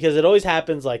 Because it always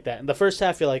happens like that. In the first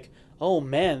half, you're like, oh,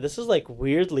 man, this is, like,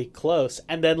 weirdly close.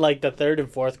 And then, like, the third and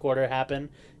fourth quarter happen.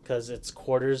 Because it's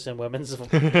quarters in women's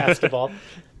basketball.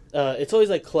 It's always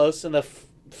like close in the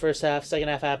first half. Second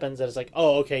half happens, and it's like,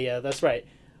 oh, okay, yeah, that's right.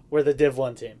 We're the Div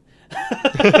 1 team.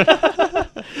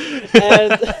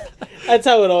 And that's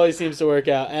how it always seems to work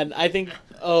out. And I think,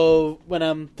 when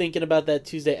I'm thinking about that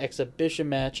Tuesday exhibition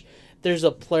match, there's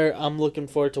a player I'm looking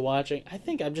forward to watching. I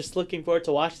think I'm just looking forward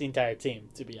to watch the entire team,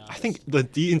 to be honest. I think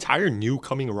the entire new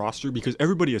coming roster, because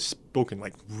everybody has spoken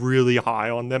like really high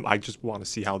on them. I just want to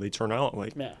see how they turn out.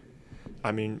 Like, yeah.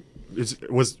 I mean,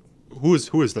 who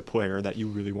is the player that you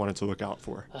really wanted to look out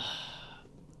for?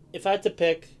 If I had to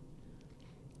pick,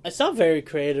 it's not very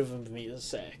creative of me to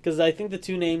say, because I think the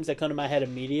two names that come to my head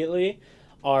immediately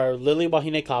are Lily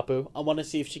Wāhine Kapu. I want to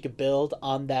see if she could build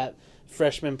on that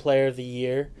freshman player of the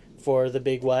year for the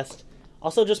Big West.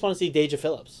 Also, just want to see Deja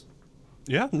Phillips.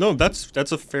 Yeah, no, that's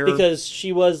a fair... Because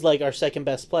she was like our second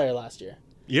best player last year.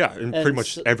 Yeah, and pretty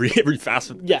much every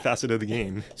facet of the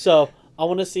game. So I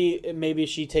want to see maybe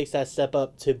she takes that step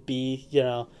up to be,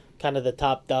 kind of the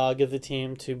top dog of the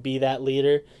team, to be that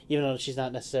leader, even though she's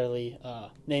not necessarily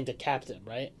named a captain,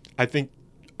 right? I think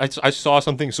I saw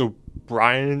something. So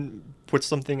Brian put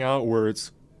something out where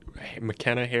it's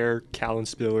McKenna Hare, Callan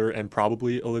Spiller, and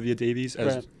probably Olivia Davies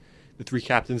as the three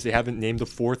captains. They haven't named the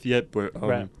fourth yet, but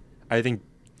I think,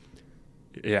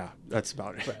 yeah, that's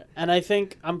about it. Right. And I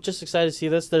think I'm just excited to see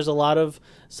this. There's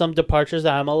some departures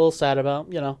that I'm a little sad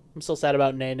about. I'm still sad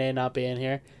about Nene not being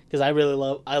here because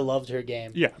I loved her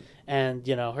game. Yeah. And,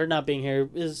 her not being here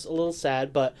is a little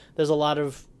sad, but there's a lot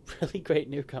of really great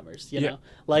newcomers, know,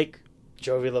 like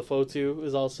Jovi Lafotu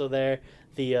is also there.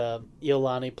 The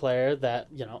Iolani player that,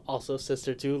 also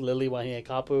sister to Lily Wāhine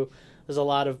Kapu. There's a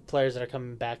lot of players that are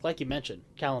coming back, like you mentioned.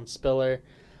 Callan Spiller.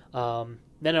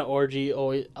 Nena Orji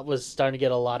always was starting to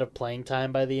get a lot of playing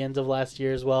time by the end of last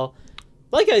year as well.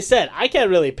 Like I said, I can't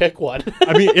really pick one.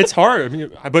 I mean, it's hard. I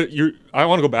mean, but I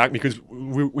want to go back because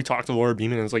we talked to Laura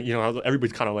Beeman and it's like,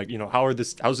 everybody's kind of like, how's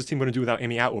this team going to do without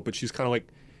Amy Atwell? But she's kind of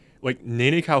like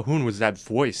Nene Calhoun was that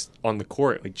voice on the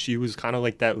court. Like she was kind of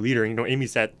like that leader. Amy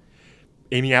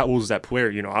Atwell was that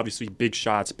player, obviously big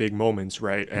shots, big moments,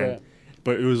 right? And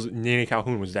but it was Nene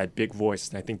Calhoun was that big voice.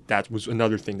 And I think that was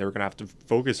another thing they were going to have to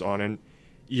focus on. And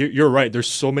you're right. There's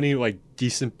so many like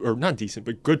decent or not decent,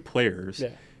 but good players.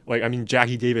 Yeah. Like, I mean,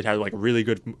 Jackie David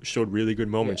showed really good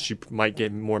moments. Yeah. She might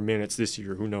get more minutes this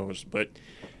year. Who knows? But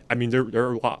I mean,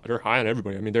 they're high on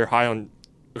everybody. I mean, they're high on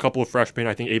a couple of freshmen.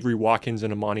 I think Avery Watkins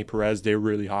and Amani Perez. They're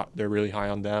really hot. They're really high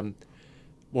on them.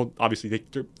 Well, obviously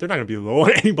they're not going to be low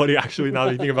on anybody. Actually, now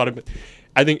that you think about it, but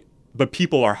I think. But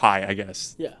people are high, I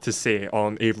guess, to say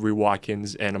on Avery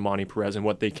Watkins and Amani Perez and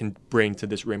what they can bring to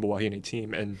this Rainbow Wāhine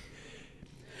team. And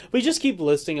we just keep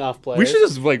listing off players. we should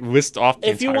just list off the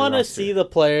If you want to see the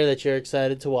player that you're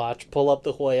excited to watch, pull up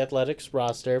the Hawaii Athletics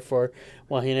roster for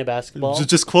Wāhine basketball.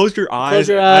 Just close your eyes.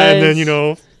 And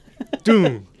then,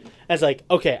 doom. It's like,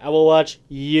 okay, I will watch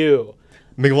you.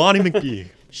 Milani McGee.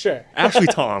 Sure. Ashley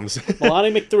Toms.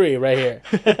 Milani McThree right here.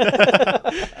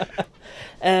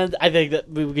 And I think that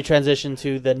we could transition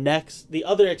to the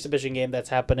other exhibition game that's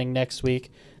happening next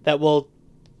week that we'll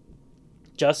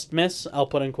just miss, I'll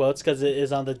put in quotes, because it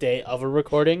is on the day of a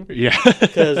recording. Yeah.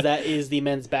 Because that is the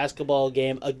men's basketball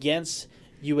game against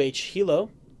Hilo,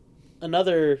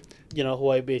 another,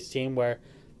 Hawaii-based team where,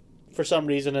 for some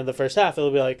reason in the first half,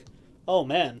 it'll be like, oh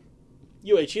man,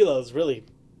 Hilo is really,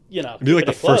 It'd be like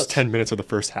the first 10 minutes of the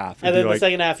first half. And then the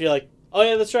second half, you're like, oh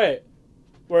yeah, that's right.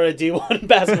 We're a D1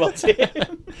 basketball team.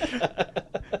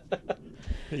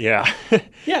 Yeah.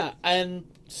 Yeah, and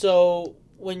so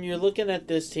when you're looking at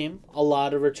this team, a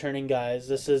lot of returning guys.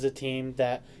 This is a team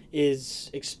that is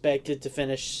expected to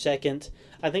finish second.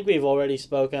 I think we've already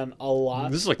spoken a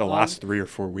lot. This is like the last 3 or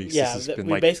 4 weeks. Yeah, this has been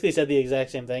we basically said the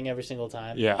exact same thing every single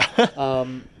time. Yeah.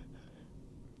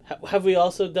 Have we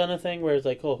also done a thing where it's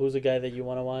like, oh, who's a guy that you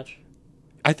want to watch?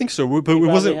 I think so, but it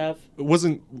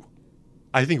wasn't.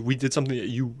 I think we did something that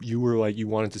you were like you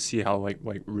wanted to see how like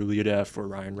Ruliadef or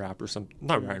Ryan Rapp or something.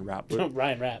 Not Ryan Rapp, but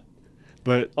Ryan Rapp.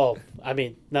 But I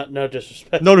mean, no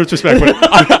disrespect. No disrespect. But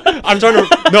I'm trying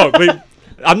to but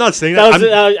I'm not saying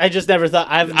that. I just never thought.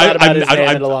 I haven't thought about his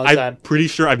name in a long time. I'm pretty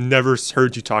sure I've never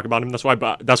heard you talk about him. That's why.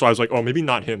 But that's why I was like, oh, maybe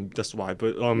not him. That's why.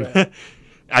 But right.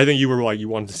 I think you were like you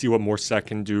wanted to see what Morset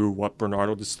can do, what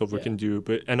Bernardo de Silva can do.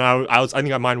 But I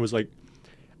think mine was like.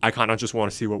 I kind of just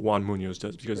want to see what Juan Munoz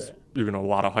does because there's been a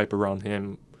lot of hype around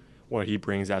him, what he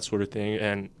brings, that sort of thing.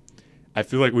 And I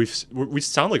feel like we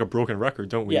sound like a broken record,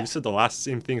 don't we? Yeah. We said the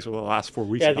same things for the last 4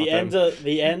 weeks. Yeah, the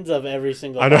ends of every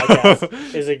single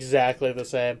podcast is exactly the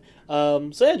same.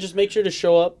 Just make sure to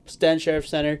show up, Stan Sheriff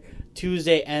Center,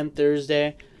 Tuesday and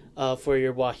Thursday for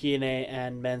your Wāhine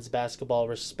and men's basketball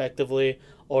respectively.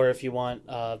 Or if you want,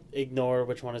 ignore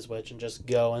which one is which and just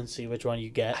go and see which one you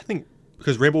get. I think...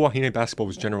 Because Rainbow Wāhine basketball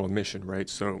was general admission, right?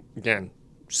 So, again,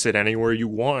 sit anywhere you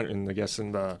want, and I guess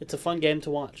It's a fun game to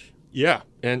watch. Yeah,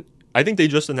 and I think they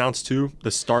just announced, too,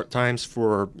 the start times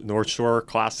for North Shore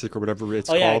Classic or whatever it's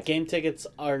called. Oh, yeah, game tickets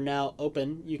are now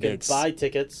open. You can buy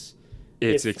tickets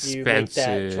if expensive. You make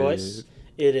that choice.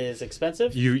 It is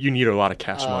expensive. You need a lot of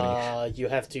cash money. You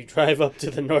have to drive up to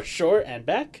the North Shore and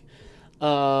back.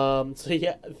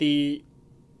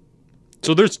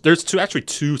 So there's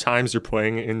two times they're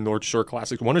playing in North Shore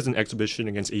Classic. One is an exhibition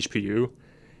against HPU.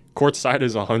 Courtside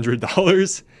is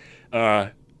 $100.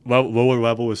 Lower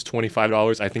level is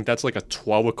 $25. I think that's like a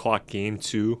 12 o'clock game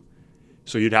too.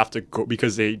 So you'd have to go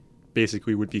because they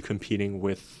basically would be competing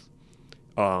with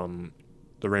the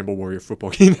Rainbow Warrior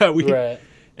football game that week. Right.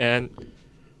 And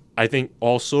I think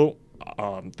also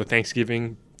the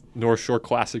Thanksgiving North Shore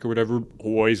Classic or whatever,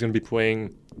 Hawaii's going to be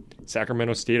playing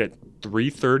Sacramento State at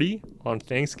 3:30 on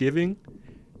Thanksgiving,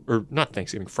 or not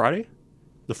Thanksgiving, Friday?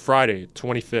 The Friday,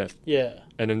 25th. Yeah.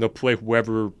 And then they'll play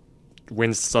whoever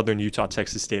wins Southern Utah,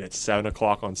 Texas State at 7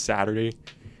 o'clock on Saturday.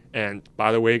 And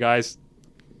by the way, guys,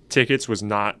 tickets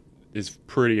is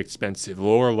pretty expensive.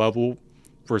 Lower level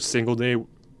for a single day,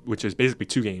 which is basically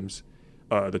 2 games,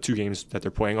 the 2 games that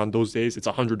they're playing on those days, it's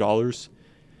 $100.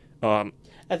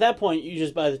 At that point, you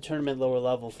just buy the tournament lower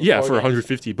level for for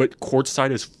 $150. But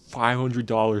courtside is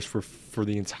 $500 for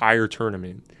the entire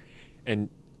tournament, and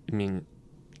I mean,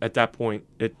 at that point,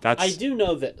 that's. I do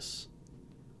know this.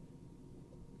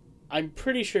 I'm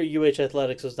pretty sure UH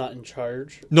Athletics was not in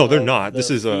charge. No, they're not. This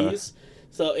is fees.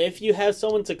 So if you have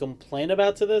someone to complain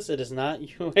about to this, it is not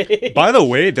UH. By the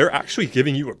way, they're actually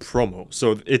giving you a promo.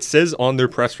 So it says on their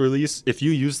press release, if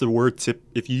you use the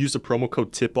promo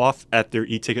code tip-off at their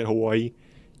eTicket Hawaii,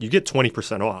 you get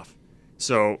 20% off.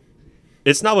 So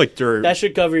it's not like they're... That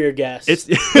should cover your gas. It's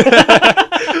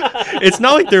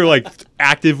not like they're like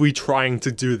actively trying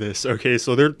to do this, okay?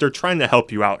 So they're trying to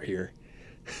help you out here.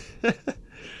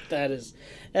 That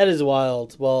is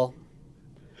wild. Well,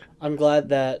 I'm glad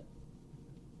that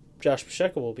Josh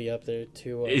Pacheco will be up there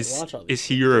to watch all these. Is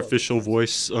he your official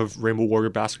voice of Rainbow Warrior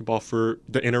basketball for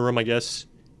the interim, I guess?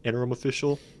 Interim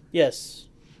official? Yes.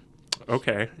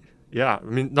 Okay. Yeah. I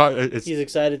mean, he's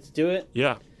excited to do it.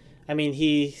 Yeah. I mean,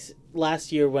 he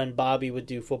last year when Bobby would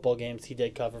do football games, he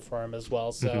did cover for him as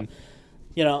well. So,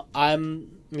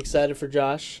 I'm excited for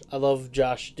Josh. I love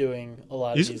Josh doing a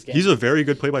lot of these games. He's a very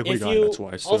good play-by-play guy, that's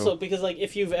why. So. Also, because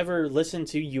if you've ever listened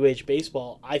to UH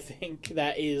Baseball, I think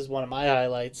that is one of my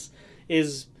highlights,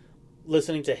 is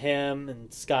listening to him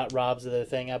and Scott Robb's other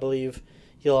thing. I believe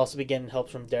he'll also be getting help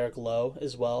from Derek Lowe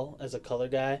as well as a color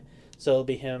guy. So it'll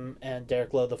be him and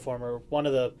Derek Lowe, one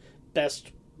of the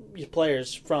best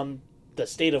players from the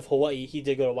state of Hawaii. He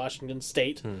did go to Washington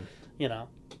State.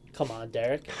 Come on,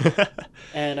 Derek.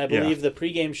 And I believe the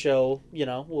pregame show,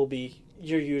 will be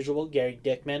your usual Gary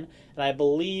Dickman. And I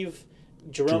believe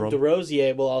Jerome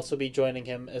DeRosier will also be joining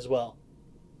him as well.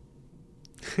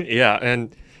 Yeah,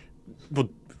 and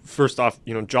first off,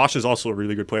 Josh is also a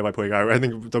really good play-by-play guy. I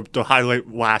think the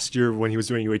highlight last year when he was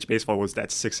doing UH baseball was that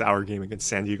 6-hour game against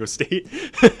San Diego State.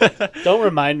 Don't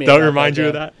remind me. Don't remind you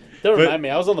of that. Don't remind me.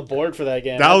 I was on the board for that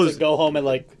game. That I had to go home and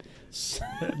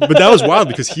But that was wild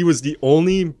because he was the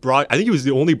only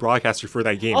broadcaster for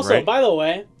that game. Also, right? By the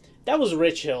way, that was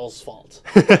Rich Hill's fault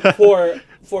for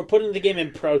putting the game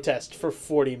in protest for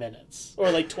 40 minutes or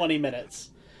 20 minutes.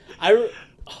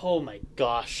 Oh my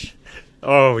gosh.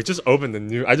 Oh, I just opened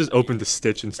the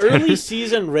Stitch instead. Early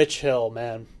season Rich Hill,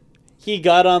 man. He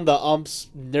got on the ump's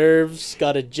nerves,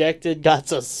 got ejected, got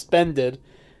suspended.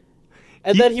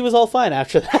 And then he was all fine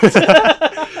after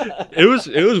that. It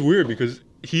was weird because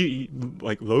he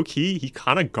low key he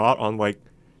kind of got on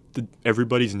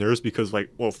everybody's nerves because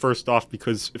first off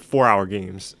because 4-hour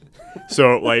games,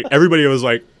 so everybody was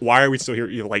like, why are we still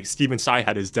here? Steven Tsai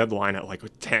had his deadline at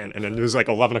 10, and then it was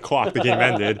 11 o'clock. The game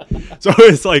ended, so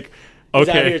it's okay. He's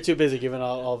out here too busy giving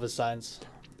all of his signs.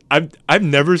 I'm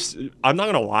not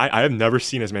gonna lie, I have never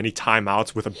seen as many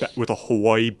timeouts with a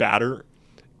Hawaii batter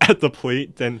at the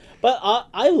plate than. But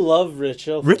I love Rich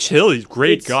Hill. Rich Hill, he's a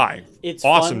great guy. It's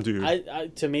awesome, fun.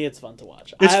 dude. To me, it's fun to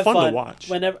watch. It's fun to watch.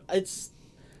 Whenever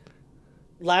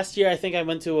last year, I think I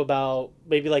went to about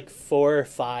maybe 4 or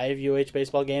 5 UH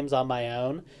baseball games on my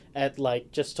own at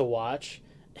just to watch.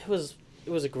 It was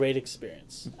a great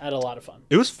experience. I had a lot of fun.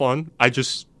 It was fun. I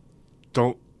just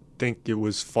don't think it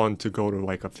was fun to go to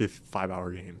a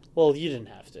 5-hour game. Well, you didn't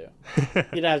have to. You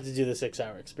didn't have to do the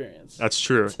 6-hour experience. That's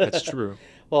true. That's true.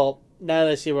 Well, now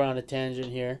that I see we're on a tangent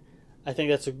here, I think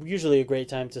that's usually a great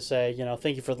time to say,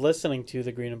 thank you for listening to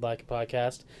the Green and Black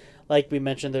podcast. Like we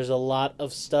mentioned, there's a lot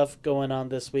of stuff going on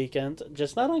this weekend,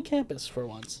 just not on campus for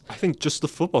once. I think just the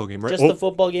football game, right? Just the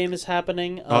football game is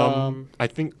happening. I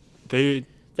think there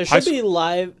should be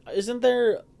live. Isn't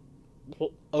there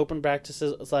open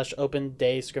practices / open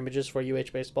day scrimmages for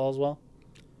UH baseball as well?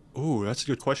 Oh, that's a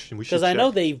good question. We should because I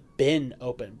know they've been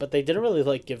open, but they didn't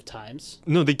really give times.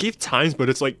 No, they gave times, but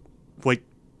it's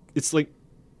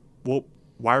well,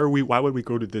 why would we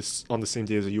go to this on the same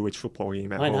day as a UH football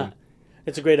game at home? Why not?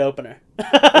 It's a great opener.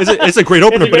 It's a great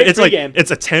opener, it's but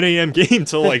it's a 10 a.m. game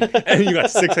till and you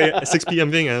got 6 p.m.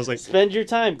 thing, and I was spend your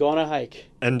time, go on a hike.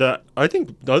 And I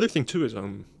think the other thing too is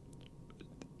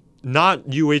not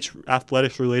UH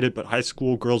athletics related, but high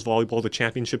school girls volleyball. The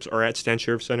championships are at Stan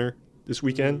Sheriff Center this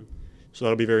weekend, so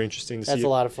that'll be very interesting to see. That's a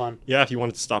lot of fun. Yeah, if you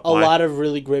wanted to stop by. A lot of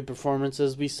really great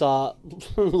performances we saw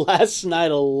last night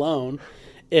alone.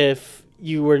 If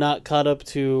you were not caught up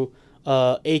to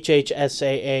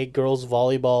HHSAA girls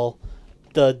volleyball,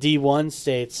 the D1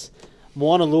 states,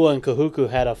 Moana Lua and Kahuku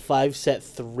had a 5-set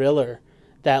thriller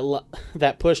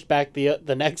that pushed back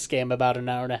the next game about an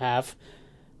hour and a half.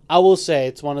 I will say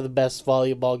it's one of the best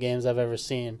volleyball games I've ever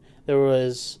seen. There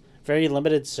was very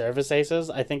limited service aces.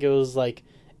 I think it was 8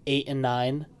 and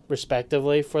 9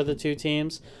 respectively for the two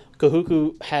teams.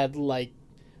 Kahuku had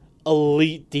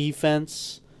elite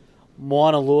defense.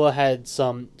 Moana Lua had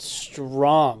some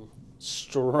strong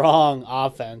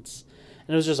offense.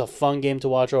 And it was just a fun game to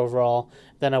watch overall.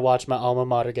 Then I watched my alma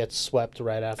mater get swept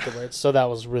right afterwards. So that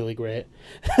was really great.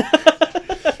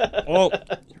 Well,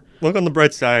 look on the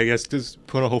bright side, I guess, because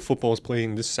Punahou football is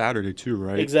playing this Saturday too,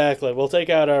 right? Exactly. We'll take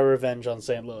out our revenge on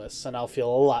St. Louis, and I'll feel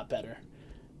a lot better.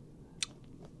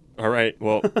 All right.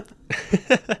 Well.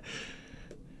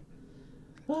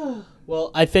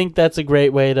 Well, I think that's a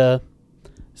great way to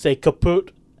say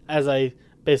kaput, as I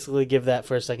basically give that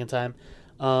for a second time.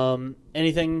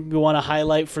 Anything you want to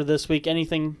highlight for this week?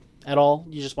 Anything at all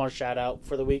you just want to shout out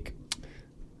for the week?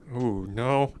 Oh,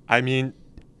 no. I mean,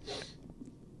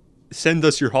 send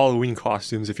us your Halloween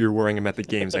costumes if you're wearing them at the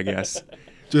games, I guess.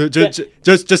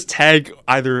 just tag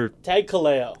either... Tag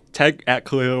Kaleo. Tag at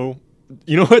Kaleo.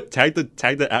 You know what? Tag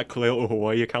the at Kaleo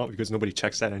Hawaii account because nobody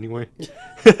checks that anyway.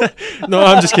 No,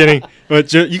 I'm just kidding.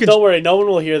 But you can... Don't worry. No one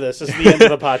will hear this. This is the end of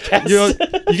the podcast.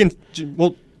 You can...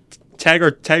 Well... tag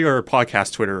our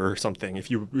podcast Twitter or something if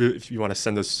you want to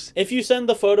send us. If you send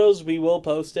the photos, we will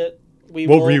post it. We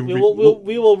We'll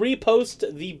will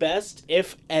repost the best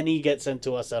if any get sent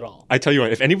to us at all. I tell you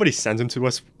what, if anybody sends them to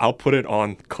us, I'll put it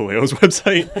on Kaleo's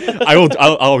website.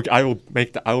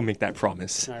 I will make that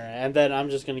promise. All right, and then I'm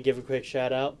just gonna give a quick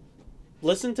shout out.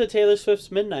 Listen to Taylor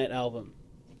Swift's Midnight album.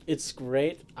 It's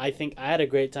great. I think I had a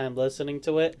great time listening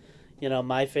to it. You know,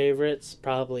 my favorites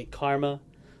probably Karma,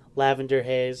 Lavender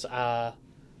Haze,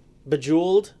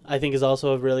 Bejeweled. I think is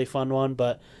also a really fun one,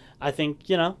 but I think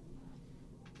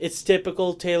it's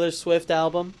typical Taylor Swift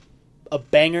album, a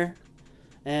banger.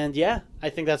 And yeah, I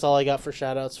think that's all I got for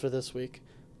shout-outs for this week.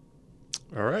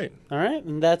 All right,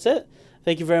 and that's it.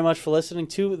 Thank you very much for listening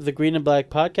to the Green and Black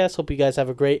Podcast. Hope you guys have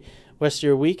a great rest of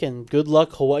your week, and good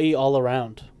luck, Hawaii, all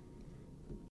around.